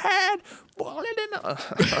in the head. Bullet in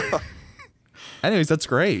the... Anyways, that's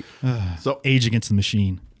great. So Age Against the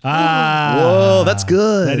Machine. Ah. Whoa, that's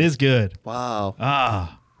good. That is good. Wow.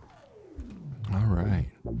 Ah. all right.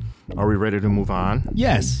 Are we ready to move on?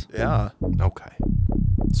 Yes. Yeah. Okay.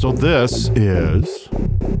 So this is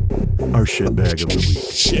our shit bag of the week.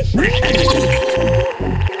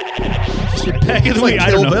 Back in the week. I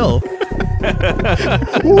Kill don't know. Bill.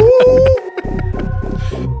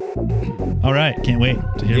 All right. Can't wait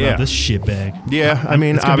to hear Yeah. about this shit bag. Yeah, I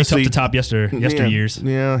mean, It's gonna obviously, be tough to top yesteryears.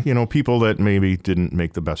 Yeah, you know, people that maybe didn't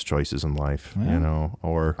make the best choices in life, you know,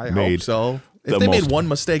 or I made hope so. If they made one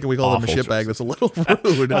mistake and we call them a awful shitbag, choice. that's a little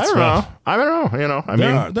rude. I don't know. I don't know. You know, I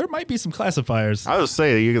mean, There might be some classifiers. I would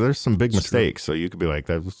say there's some big mistakes. So you could be like,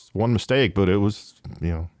 that was one mistake, but it was,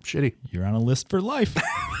 shitty. You're on a list for life.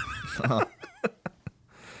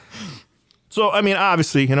 So, I mean,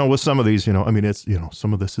 obviously, with some of these, I mean, it's,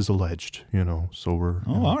 some of this is alleged, so we're,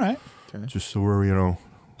 All right. just so we're,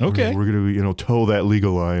 Okay. we're going to, toe that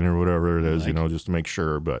legal line or whatever it is, just to make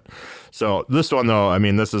sure. But so this one, though, I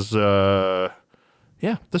mean, this is,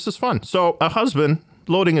 this is fun. So a husband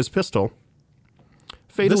loading his pistol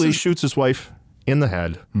fatally shoots his wife in the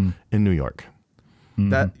head in New York.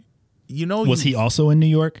 That, Was he also in New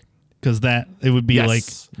York? Because it would be Yes.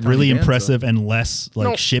 like really Danza. impressive and less like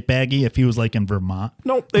Nope. shitbaggy if he was like in Vermont.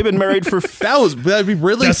 Nope, they've been married for that'd be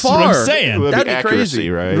really That's far. what I'm saying. It would That'd be be accuracy, crazy,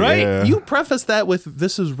 right? Right? Yeah. You preface that with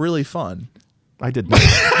 "This is really fun." I did not.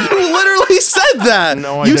 You literally said that.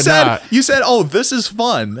 No, I you did said, not. You said, "Oh, this is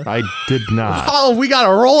fun." I did not. Oh, we gotta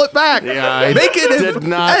roll it back. Yeah, I make it. did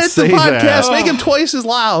not edit say the podcast. that. Make him twice as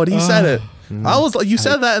loud. He said it. I was. You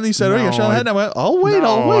said that, and he said, "Oh, you're showing head." And I went, "Oh, wait,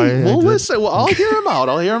 No, I'll wait. I We'll did- listen. Well, I'll hear him out.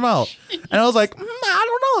 I'll hear him out." And I was like, "I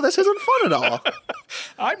don't know. This isn't fun at all."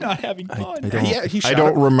 I'm not having fun. Yeah, he shot I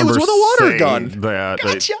don't her. remember. It was with a water saying gun. That.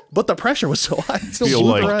 Gotcha. But the pressure was so high. It still I feel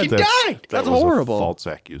blew like her head. that That's was horrible. A false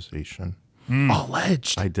accusation.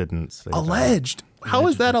 Alleged. I didn't say Alleged. How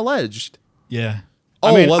is that alleged? Yeah. that.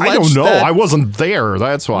 I mean, I don't alleged know. that- I wasn't there.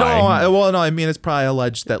 That's why. No, I mean, it's probably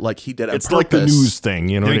alleged that like he did it. it's on like the purpose. news thing.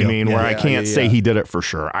 You know There what you I go. mean? Yeah, Where I yeah, can't yeah, say yeah. he did it for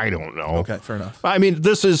sure. I don't know. Okay, fair enough. I mean,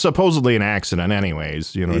 this is supposedly an accident,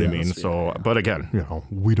 anyways. You know what I Yeah, mean? that's- So, but again,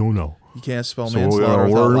 we don't know. You can't spell So manslaughter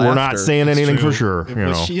without we're not laughter. saying anything for True. sure. You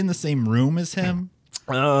Was know. she in the same room as him?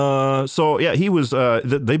 So yeah, he was.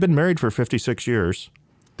 They've been married for 56 years.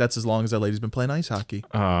 That's as long as that lady's been playing ice hockey.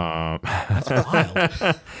 That's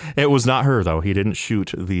wild. It was not her though. He didn't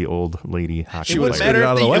shoot the old lady hockey It wouldn't player. matter.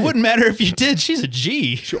 out of the way. It wouldn't matter if you did. She's a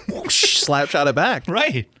G. Slap shot it back.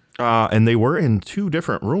 Right. And they were in two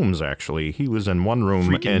different rooms actually. He was in one room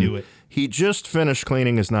Freaking and knew it. he just finished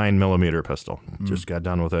cleaning his 9mm pistol. Just got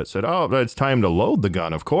done with it. Said, "Oh, it's time to load the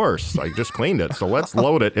gun. Of course, I just cleaned it, so let's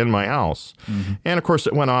load it in my house." And of course,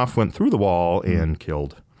 it went through the wall and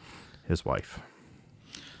killed his wife.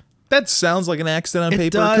 That sounds like an accident on It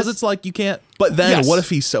paper does. because it's like you can't. But then Yes. what if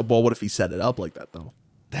he said? Well, what if he set it up like that though?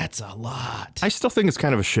 That's a lot. I still think it's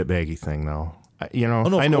kind of a shitbaggy thing, though. Oh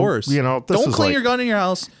no, I of know. course. This don't is clean like, your gun in your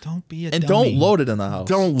house Don't be a and dummy. don't load it in the house.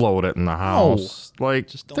 Don't load it in the house. Like,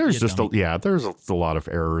 don't there's be a just dummy. there's a lot of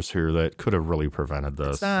errors here that could have really prevented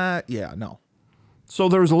this. Yeah, no. So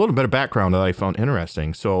there was a little bit of background that I found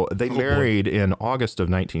interesting. So they married in August of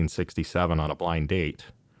 1967 on a blind date,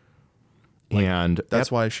 and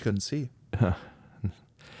That's why she couldn't see.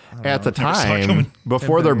 at the saw it time coming.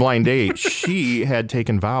 before their blind date, she had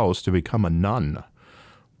taken vows to become a nun.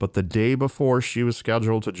 But the day before she was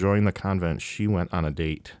scheduled to join the convent, she went on a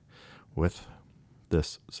date with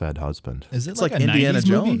this said husband. Is it It's like, like a Indiana 90s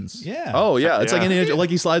movie? Jones. Yeah. Oh yeah, it's like Yeah. Indiana. Like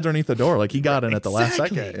he slides underneath the door. Like he got in at the last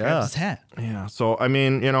Exactly. second. Grabbed Yeah. his hat. Yeah, so I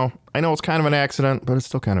mean, I know it's kind of an accident, but it's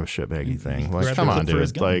still kind of a shitbaggy thing. Like, grabbed come the on, clip for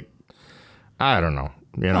his dude. gun. Like, I don't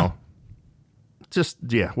know, just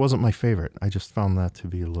wasn't my favorite. I just found that to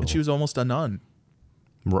be a little. And she was almost a nun.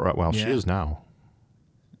 Well, she Yeah. is now.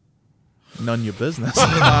 None your business.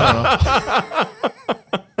 I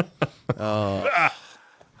don't know.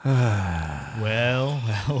 Well.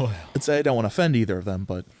 I'd say I don't want to offend either of them,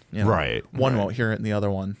 but Right, one right. won't hear it, and the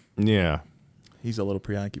other one, Yeah, he's a little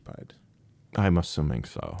preoccupied. I'm assuming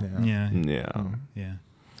so. Yeah. Yeah. Yeah.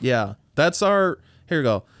 Yeah, that's our. Here we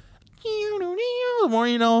go. The more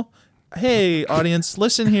you know. Hey, audience,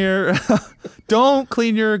 listen here. Don't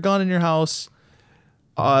clean your gun in your house.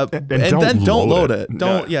 And don't then don't load load it. it.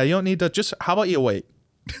 Don't. Yeah. Yeah, you don't need to. Just how about you wait?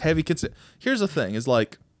 Heavy consider. Here's the thing: is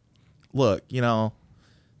like, look,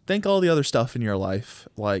 think all the other stuff in your life.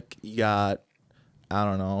 Like you got, I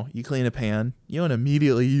don't know, you clean a pan. You don't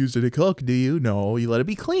immediately use it to cook, do you? No, you let it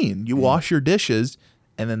be clean. You wash your dishes,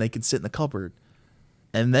 and then they can sit in the cupboard,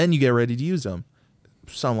 and then you get ready to use them.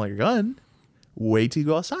 Something like a gun. Wait till you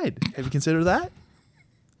go outside. Have you considered that?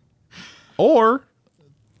 Or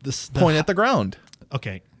point at the ground.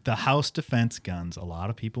 Okay. The house defense guns, a lot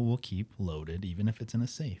of people will keep loaded, even if it's in a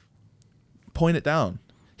safe. Point it down.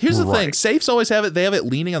 Here's the thing. Right. Safes always have it. They have it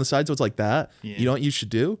leaning on the side, so it's like that. Yeah. You know what you should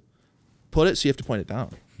do? Put it so you have to point it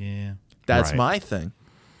down. Yeah. That's Right. my thing.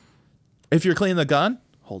 If you're cleaning the gun,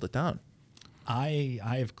 hold it down. I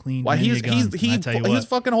have cleaned Why many a gun, and I tell you he was what,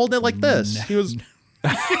 fucking holding it like this. He was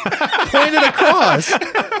pointed across.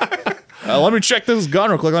 Let me check this gun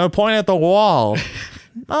real quick. I'm pointing at the wall.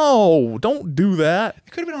 No, don't do that.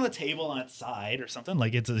 It could have been on the table on its side or something.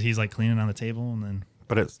 Like he's like cleaning on the table and then.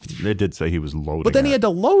 But it did say he was loading. But then he had to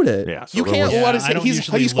load it. Yeah, so you there can't was- let Yeah, I it. don't He's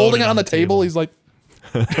usually holding load it on the table. He's like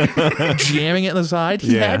jamming it in the side.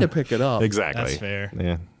 He Yeah. had to pick it up. Exactly. That's fair.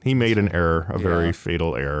 Yeah, he made an error, a very Yeah.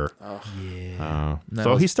 fatal error. Yeah. That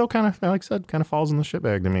So was- he still kind of, like I said, kind of falls in the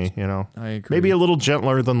shitbag to me. You know, I agree. maybe a little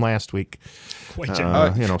gentler than last week. Quite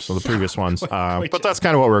generous. So the previous ones. quite But that's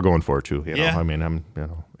kind of what we're going for too. You know, Yeah. I mean,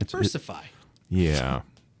 it's Diversify. yeah.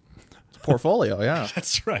 Portfolio. Yeah,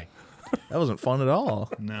 That's right. that wasn't fun at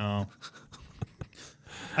all. No.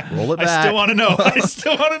 Roll it I back. still want to know. I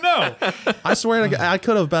still want to know. I swear to God, I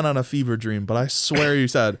could have been on a fever dream, but I swear you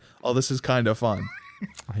said, "Oh, this is kind of fun."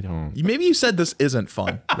 I don't. Maybe you said this isn't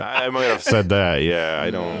fun. I might have said that. Yeah,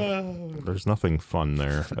 I don't. There's nothing fun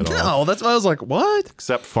there at all. No, that's why I was like, "What?"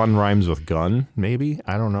 Except fun rhymes with gun. Maybe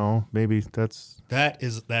I don't know. Maybe that's That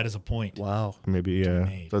is a point. Wow, maybe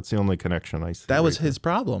made. that's the only connection I see. that was right his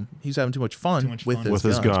problem. He's having too much fun, Too much with, fun. his with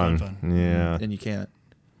his gun. Fun. Yeah. and you can't.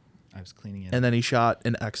 I was cleaning it. And then he shot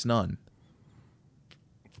an ex-nun.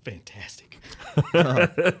 Fantastic.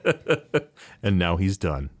 And now he's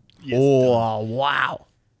done. He is Oh, done. wow!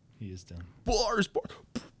 He is done. Bars.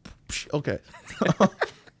 Okay.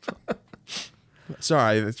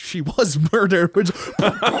 Sorry, she was murdered. Which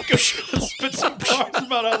Spit some bars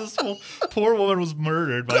about how this whole poor woman was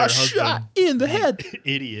murdered by her got husband. shot in the head.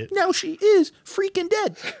 Idiot. Now she is freaking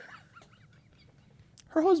dead.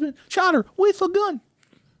 Her husband shot her with a gun.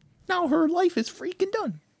 Now her life is freaking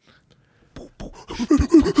done.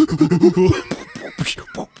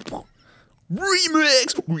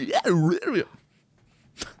 Remix.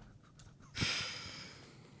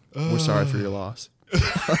 We're sorry for your loss.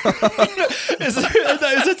 Is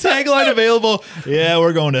a tagline available? Yeah,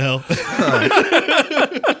 we're going to hell.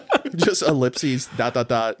 Just ellipses. ...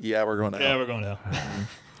 Yeah, we're going to Yeah, hell. we're going to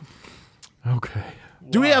hell. Okay.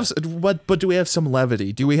 Do we have but do we have some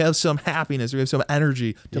levity? Do we have some happiness? Do we have some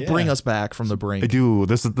energy to bring us back from the brink? I do.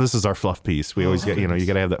 This is our fluff piece. We always get, you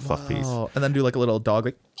got to have that fluff piece. Oh, and then do like a little dog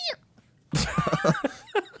like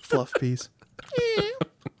fluff piece.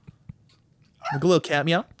 Like a little cat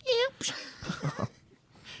meow.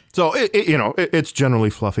 So it's generally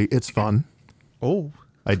fluffy. It's fun. Oh,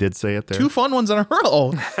 I did say it there. two fun ones in a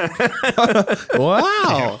row.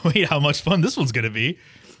 Wow. Wait, how much fun this one's going to be.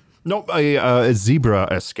 Nope. A zebra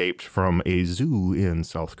escaped from a zoo in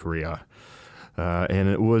South Korea. And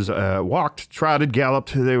it was walked, trotted,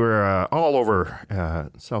 galloped. They were all over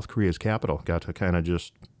South Korea's capital. Got to kind of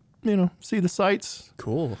just, see the sights.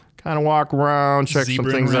 Cool. Kind of walk around, check some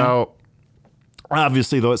Zebraing things around. out.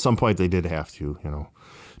 Obviously, though, at some point they did have to,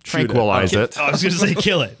 tranquilize it. I was going to say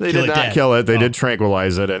kill it. They kill did it not dead. kill it. They Oh. did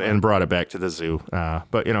tranquilize it and brought it back to the zoo.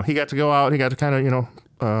 But he got to go out. He got to kind of,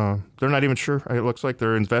 they're not even sure. It looks like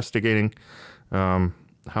they're investigating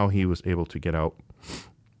how he was able to get out.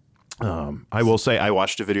 I will say I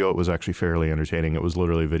watched a video. It was actually fairly entertaining. It was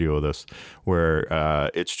literally a video of this where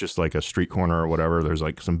it's just like a street corner or whatever. There's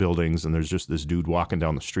like some buildings and there's just this dude walking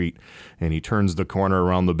down the street and he turns the corner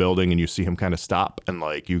around the building and you see him kind of stop and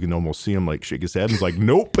like you can almost see him like shake his head and he's like,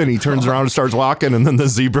 nope. And he turns around and starts walking and then the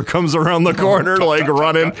zebra comes around the corner like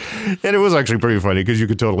running. And it was actually pretty funny because you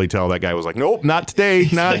could totally tell that guy was like, nope, not today.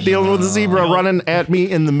 Not like, dealing with the zebra no. running at me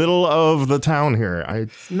in the middle of the town here.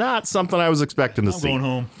 It's not something I was expecting to I'm see. going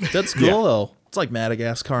home. That's cool though. It's like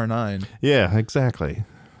Madagascar 9. Yeah, exactly.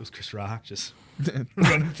 It was Chris Rock just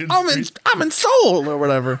running through the I'm streets. in Seoul or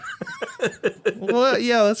whatever. Well,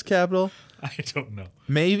 yeah, that's capital. I don't know.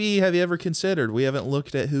 Maybe have you ever considered we haven't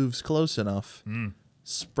looked at hooves close enough?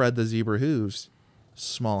 Spread the zebra hooves.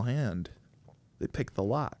 Small hand. They pick the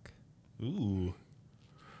lock. Ooh.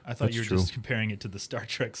 I thought That's you were true. just comparing it to the Star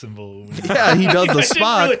Trek symbol. Yeah, he does the I didn't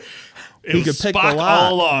Spock. really- It He was could pick the Spock lock.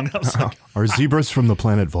 all along. I was like, Are zebras from the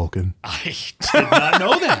planet Vulcan? I did not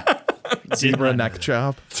know that. Zebra neck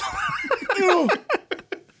chop.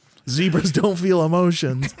 Zebras don't feel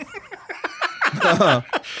emotions.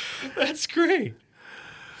 That's great.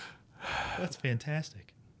 That's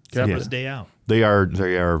fantastic. Yeah. Zebra's day out. They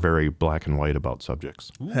are very black and white about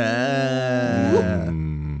subjects. Ah.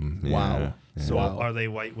 Wow. So Wow. are they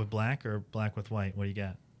white with black or black with white? What do you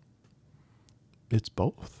got? It's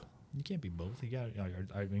both. You can't be both. You got.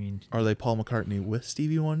 I mean, Are they Paul McCartney with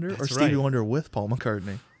Stevie Wonder or That's Stevie right. Wonder with Paul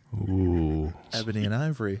McCartney? Ooh. Ebony and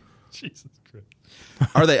Ivory. Jesus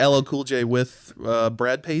Christ. Are they LL Cool J with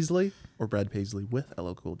Brad Paisley or Brad Paisley with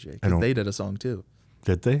LL Cool J? I Because don't- they did a song too.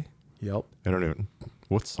 Did they? Yep. I don't even.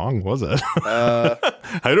 What song was it? I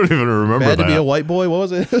don't even remember Bad that. to be a white boy. What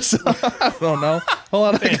was it? I don't know.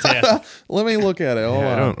 Hold on. Fantastic. Let me look at it. Hold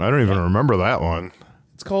Yeah, on. I don't even remember that one.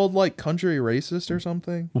 It's called like country racist or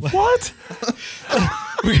something. What?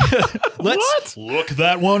 Let's look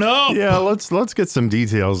that one up. Yeah, let's get some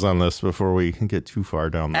details on this before we get too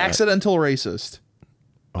far down that. Accidental racist.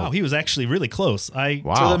 Oh, he was actually really close.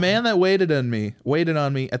 Wow. So the man that waited on me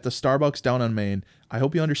at the Starbucks down on Main. I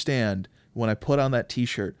hope you understand when I put on that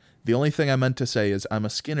T-shirt. The only thing I meant to say is I'm a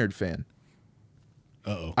Skinnerd fan.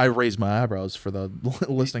 Uh-oh. I raised my eyebrows for the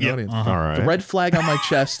listening Yep, audience. All right. The red flag on my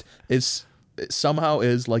chest somehow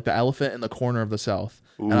is like the elephant in the corner of the South.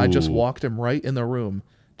 And I just Ooh. walked him right in the room.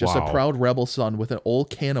 Just Wow. a proud rebel son with an old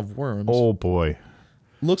can of worms. Oh boy.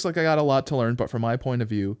 Looks like I got a lot to learn, but from my point of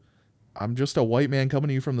view, I'm just a white man coming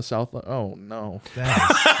to you from the South. Oh, no.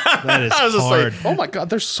 That is I was just hard. Oh, my God.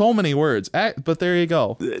 There's so many words. But there you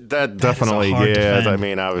go. That definitely, hard yeah. defend. I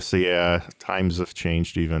mean, obviously, yeah. Times have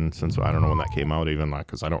changed even since I don't know when that came out, even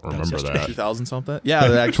because I don't remember that. 2000 something? Yeah,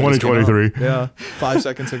 that actually just came out. 2023. Yeah, 5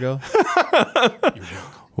 seconds ago.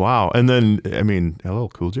 Wow. And then, I mean, LL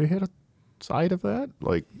Cool J had a side of that.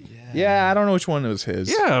 Like, Yeah, I don't know which one was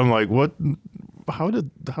his. yeah. I'm like, what? How did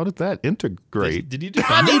that integrate? Did you I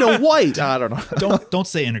defend need a white. I don't know. Don't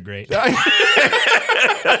say integrate.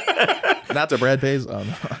 Not to Brad Paisley. Oh,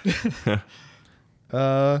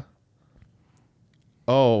 no.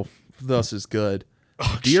 Oh, this is good.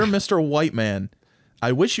 Dear Mr. White Man,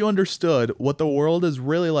 I wish you understood what the world is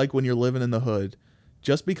really like when you're living in the hood.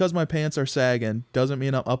 Just because my pants are sagging doesn't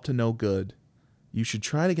mean I'm up to no good. You should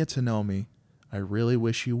try to get to know me. I really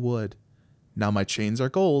wish you would. Now my chains are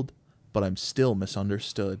gold, but I'm still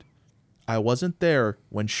misunderstood. I wasn't there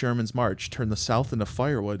when Sherman's march turned the South into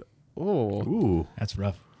firewood. Oh. Ooh. That's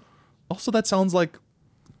rough. Also, that sounds like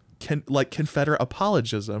Confederate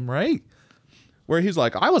apologism, right? Where he's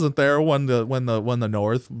like, I wasn't there when the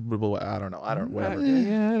North. I don't know. Whatever.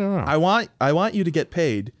 Yeah, I don't know. I want you to get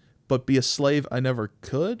paid, but be a slave I never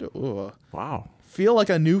could. Ugh. Wow. Feel like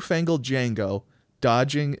a newfangled Django,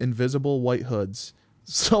 dodging invisible white hoods.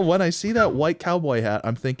 So when I see that white cowboy hat,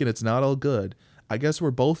 I'm thinking it's not all good. I guess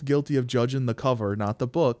we're both guilty of judging the cover, not the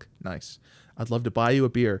book. Nice. I'd love to buy you a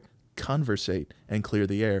beer, conversate, and clear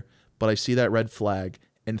the air. But I see that red flag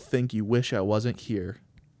and think you wish I wasn't here.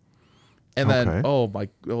 And then, Okay.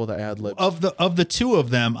 the ad libs. Of the two of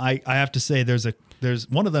them, I have to say there's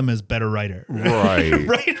one of them is better writer.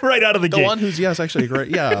 Right. right out of the The gate. one who's, yes, actually great.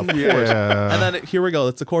 Yeah, of course. Yeah. And then here we go.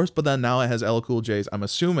 It's the chorus, but then now it has LL Cool J's. I'm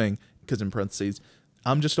assuming, because in parentheses,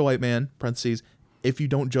 I'm just a white man, parentheses, if you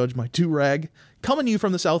don't judge my do-rag, coming to you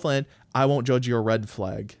from the Southland, I won't judge your red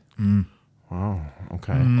flag. Wow.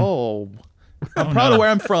 Okay. Oh. I'm proud of where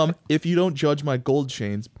I'm from. If you don't judge my gold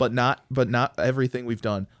chains, but not everything we've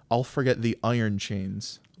done, I'll forget the iron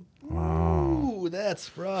chains. Ooh,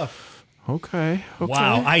 that's rough. Okay.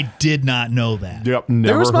 Wow, I did not know that. Yep. Never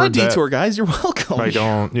There was my heard that. detour, guys. You're welcome. I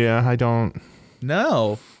don't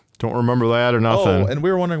No. remember that or nothing. Oh, and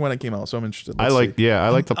we were wondering when it came out, so I'm interested. I Let's see.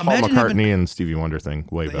 like the Paul Imagine McCartney and Stevie Wonder thing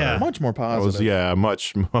way better. Yeah. Much more That was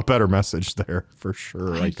positive. a better message there for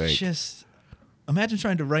sure. I think. Just imagine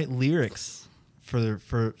trying to write lyrics for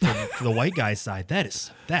the white guy's side.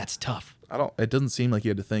 That's tough. It doesn't seem like you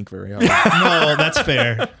had to think very hard. No, that's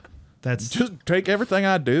fair. That's Just take everything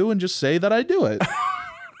I do and just say that I do it.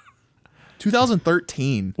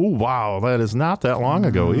 2013. Oh wow, that is not that long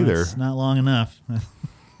ago either. It's not long enough.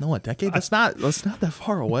 No, a decade? That's not that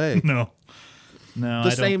far away. No, The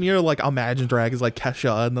same year, like Imagine Dragons, like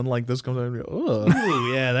Kesha, and then like this comes out and ugh.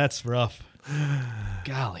 Ooh, yeah, that's rough.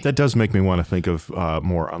 Golly. That does make me want to think of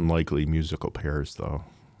more unlikely musical pairs, though.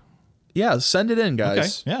 Yeah, send it in,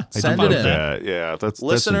 guys. Okay, yeah. Send I it like in. that. Yeah, that's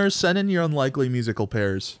Listeners, send in your unlikely musical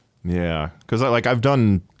pairs. yeah, because I've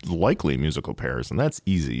done likely musical pairs, and that's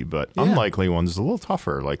easy, but unlikely ones is a little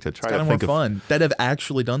tougher. Like to try Kind to of more think of. fun that have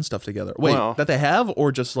actually done stuff together. Wait, Well, that they have,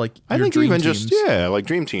 or just like I your think dream even teams? just like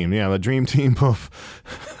Dream Team. Yeah, the Dream Team of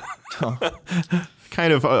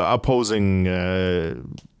kind of opposing.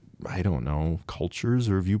 I don't know, cultures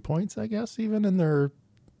or viewpoints. I guess even in their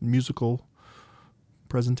musical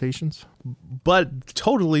presentations. But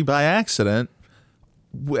totally by accident,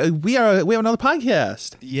 we have another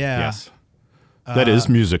podcast. Yeah. Yes. That is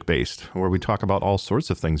music based, where we talk about all sorts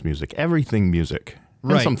of things music, everything music,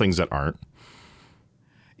 and Right. some things that aren't.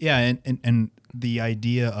 Yeah, and the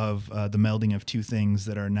idea of the melding of two things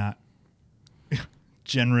that are not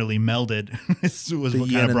generally melded. This was The what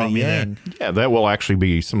yin kind of and brought the me there. yang. Yeah, that will actually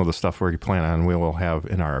be some of the stuff we plan on. We will have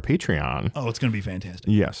in our Patreon. Oh, it's going to be fantastic.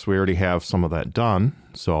 Yes, we already have some of that done,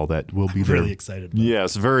 so that will be there. Really excited. About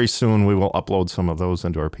Yes, very soon we will upload some of those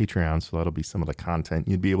into our Patreon, so that'll be some of the content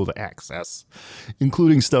you'd be able to access,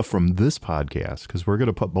 including stuff from this podcast, because we're going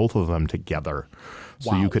to put both of them together.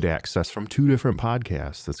 So you could access from 2 different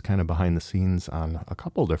podcasts that's kind of behind the scenes on a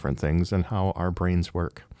couple different things and how our brains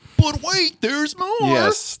work. But wait, there's more.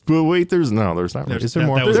 Yes, but wait, there's not. Is there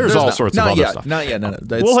more? that was- There's all not- sorts of not other yet, stuff. Not yet. No.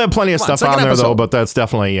 We'll have plenty of Come on, stuff on second there, though, episode. but that's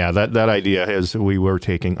definitely, that idea is we were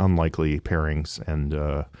taking unlikely pairings,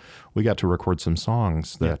 and we got to record some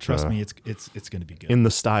songs that, Yeah, trust me, it's going to be good. in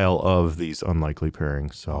the style of these unlikely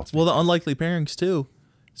pairings. So Well, the unlikely pairings too,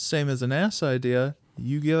 same as an ass idea.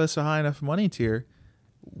 You give us a high enough money tier,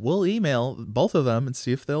 we'll email both of them and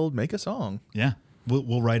see if they'll make a song. Yeah,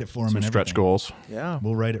 we'll write it for them some and stretch everything. goals. Yeah,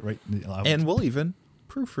 We'll write it right. and we'll even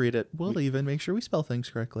proofread it. We'll even make sure we spell things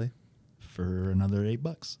correctly. for another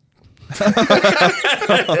 $8.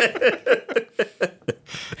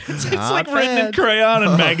 It's like written in bad. crayon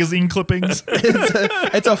and magazine clippings.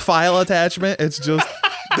 It's a file attachment. It's just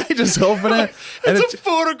they just open it and It's a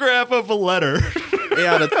photograph of a letter.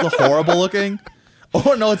 yeah, it's horrible looking.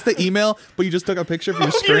 Oh no, it's the email, but you just took a picture of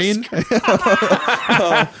your screen.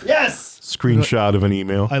 Yes, Screenshot of an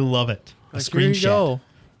email. I love it. A Like, here you screenshot. go.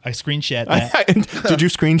 I screenshot that. Did you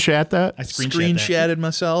screenshot that? I screenshot Screen that. shatted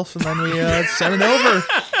myself, and then we sent it over.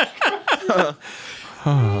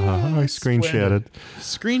 I screenshotted.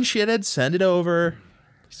 Screen shitted, send it over.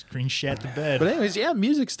 Screenshot the bed. But anyways, yeah,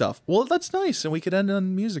 music stuff. Well, that's nice, and we could end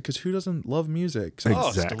on music because who doesn't love music? So, Oh,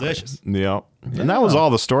 it's delicious. Yeah. And that was all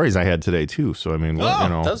the stories I had today, too. So, I mean, oh, you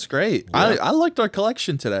know. that's great. I liked our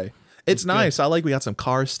collection today. It's nice. I like we got some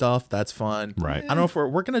car stuff. That's fun. Right. I don't know if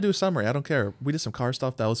we're gonna do a summary. I don't care. We did some car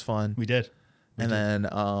stuff. That was fun. We did. And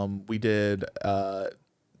then we did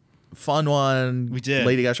fun one. We did.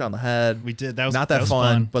 Lady got shot in the head. We did. That was not that that was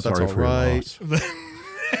fun, but that's Sorry all for your right.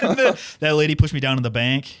 loss. That lady pushed me down in the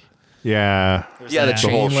bank. Yeah. Yeah, the The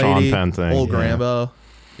chain whole Sean lady, Penn thing, old yeah. Grambo.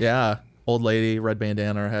 Yeah, old lady, red bandana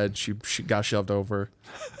on her head. She got shoved over.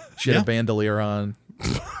 She had Yeah. a bandolier on.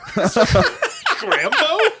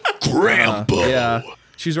 Grambo? Grambo. Yeah,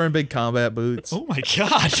 she's wearing big combat boots. Oh my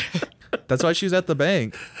god! That's why she's at the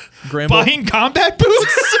bank. Grambo. Buying combat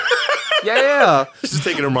boots? Yeah. She's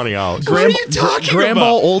taking her money out. What are you talking Grambo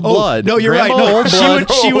about? old Oh, blood. no, you're Grambo right. No, old she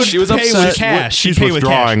blood. would She was pay upset. with cash. She's She'd pay with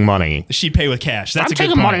withdrawing cash. money. She'd pay with cash. That's I'm a good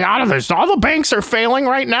taking point. money out of this. All the banks are failing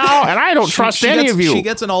right now, and I don't trust She any gets, of you. She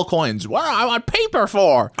gets in all coins. What do I want paper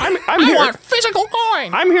for? I here. want physical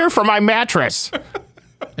coin. I'm here for my mattress.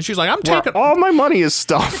 And she's like, I'm taking. All my money is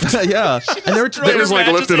stuffed. Yeah. And they were Throwing It was her like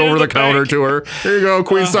mattress lifted into over the the counter bank. to her. Here you go,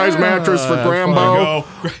 queen size mattress for Grambo.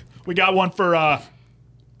 Go. We got one for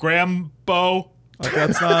Grambo. like,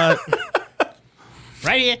 that's not.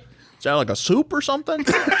 Right here. Is that like a soup or something?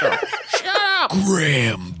 Shut up.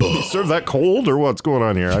 Grambo. Serve that cold or what's going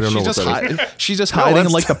on here? I don't know She's what just, that is. she's just hiding in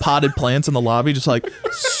that's- like the potted plants in the lobby, just like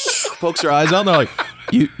pokes her eyes out. And they're like,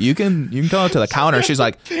 you can come up to the counter. She's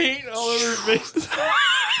like, Paint all over her face.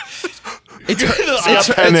 it's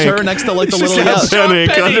pen her ink. next to like the She's little got yeah. pen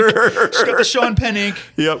ink Penn under ink. her. She's got the Sean Penn ink.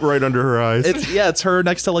 Yep, right under her eyes. It's her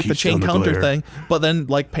next to like the Keeps chain down the counter glare. thing, but then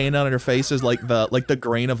like painted on her face is like the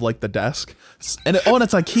grain of like the desk, and it's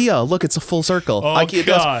IKEA. Look, it's a full circle. Oh, IKEA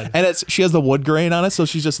God. desk, and she has the wood grain on it, so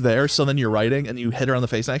she's just there. So then you're writing, and you hit her on the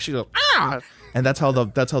face, and she goes ah, and that's how the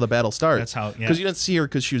battle starts. That's how- yeah. because you didn't see her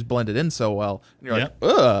because she was blended in so well. And you're Yep.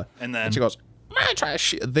 like ugh, And then- she goes.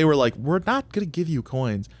 They were like, "We're not gonna give you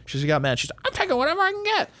coins." She got mad. She's like, "I'm taking whatever I can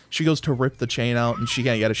get." She goes to rip the chain out, and she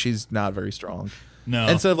can't get it. She's not very strong. No.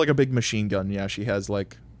 Instead of like a big machine gun, yeah, she has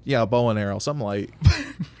like a bow and arrow, something light.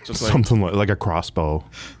 Just like Something like a crossbow.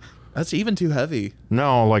 that's even too heavy.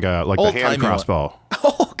 No, like the Old-timey hand one. crossbow.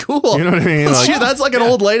 Oh, cool. You know what I mean? Like- That's like an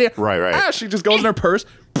old lady. Right. Ah, she just goes in her purse.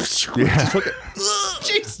 Yeah.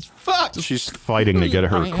 Jesus fuck. She's fighting to get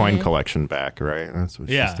her coin collection back, right? That's what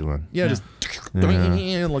Yeah. she's doing. Yeah, just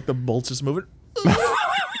like the bolts just moving.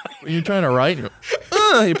 When you're trying to write, you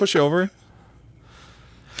push over.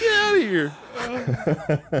 Get out of here.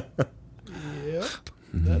 Yep.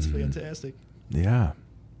 That's fantastic. Yeah.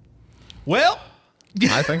 Well,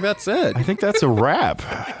 I think that's it. I think that's a wrap.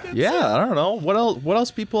 Yeah, I don't know what else. What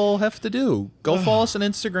else people have to do? Go follow us on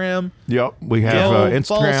Instagram. Yep. We have Go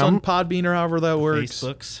follow us on Instagram. Podbean or however that works.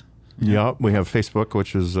 Facebooks Yep. We have Facebook,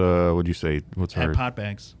 which is what'd you say? What's at our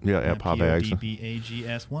Podbags. Yeah, at Podbags.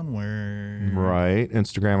 Podbags, one word. right?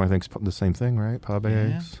 Instagram, I think, is the same thing, right?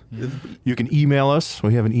 Podbags. Yeah. You can email us.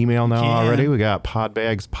 We have an email now can. already. We got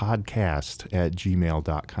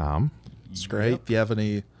podbagspodcast@gmail.com. It's great. If you have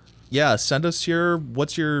any, send us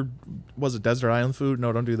was it desert island food?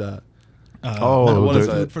 No, don't do that. What is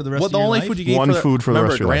food for the rest of the your only life? food you can One eat for food for the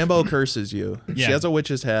rest of your life. Grambo curses you. Yeah. She has a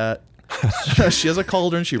witch's hat. She has a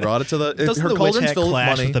cauldron. She brought it to the. Doesn't her the witch cauldron's hat filled with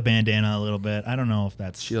clash money. with the bandana a little bit? I don't know if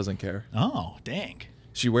that's. She doesn't care. Oh, dang.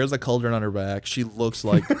 She wears the cauldron on her back. She looks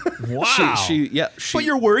like. Wow. But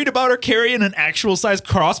you're worried about her carrying an actual size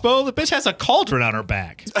crossbow? The bitch has a cauldron on her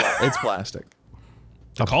back. It's plastic.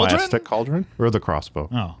 The cauldron? Plastic cauldron or the crossbow?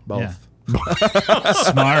 Oh, Both. yeah.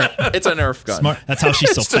 Smart. It's a Nerf gun. Smart. That's how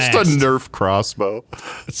she's so It's just fast. a Nerf crossbow.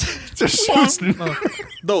 Just shoots.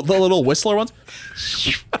 The little whistler ones.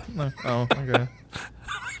 Oh, okay.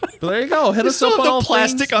 But there you go. Hit us Still up have on the all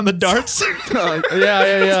plastic things. on the darts.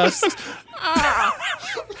 Yeah.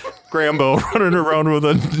 Grambo running around with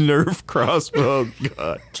a Nerf crossbow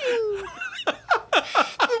gun.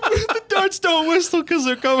 The darts don't whistle because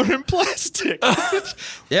they're covered in plastic.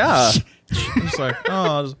 Yeah. It's like,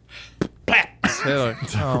 oh,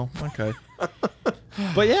 okay.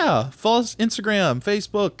 But yeah, follow us Instagram,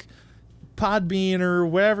 Facebook, Podbean, or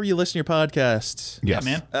wherever you listen to your podcasts. Yes,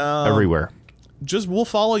 man. everywhere. We'll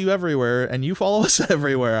follow you everywhere, and you follow us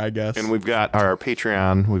everywhere, I guess. And we've got our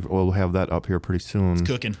Patreon. We'll have that up here pretty soon.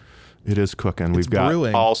 Cooking. It is cooking. We've got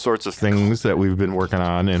brewing. all sorts of things that we've been working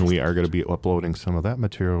on, and we are going to be uploading some of that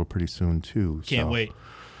material pretty soon too. Can't So wait.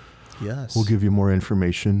 Yes. We'll give you more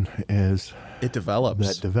information as It develops.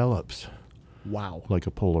 that develops, Wow. like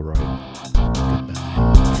a Polaroid.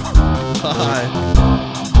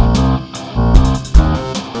 Bye.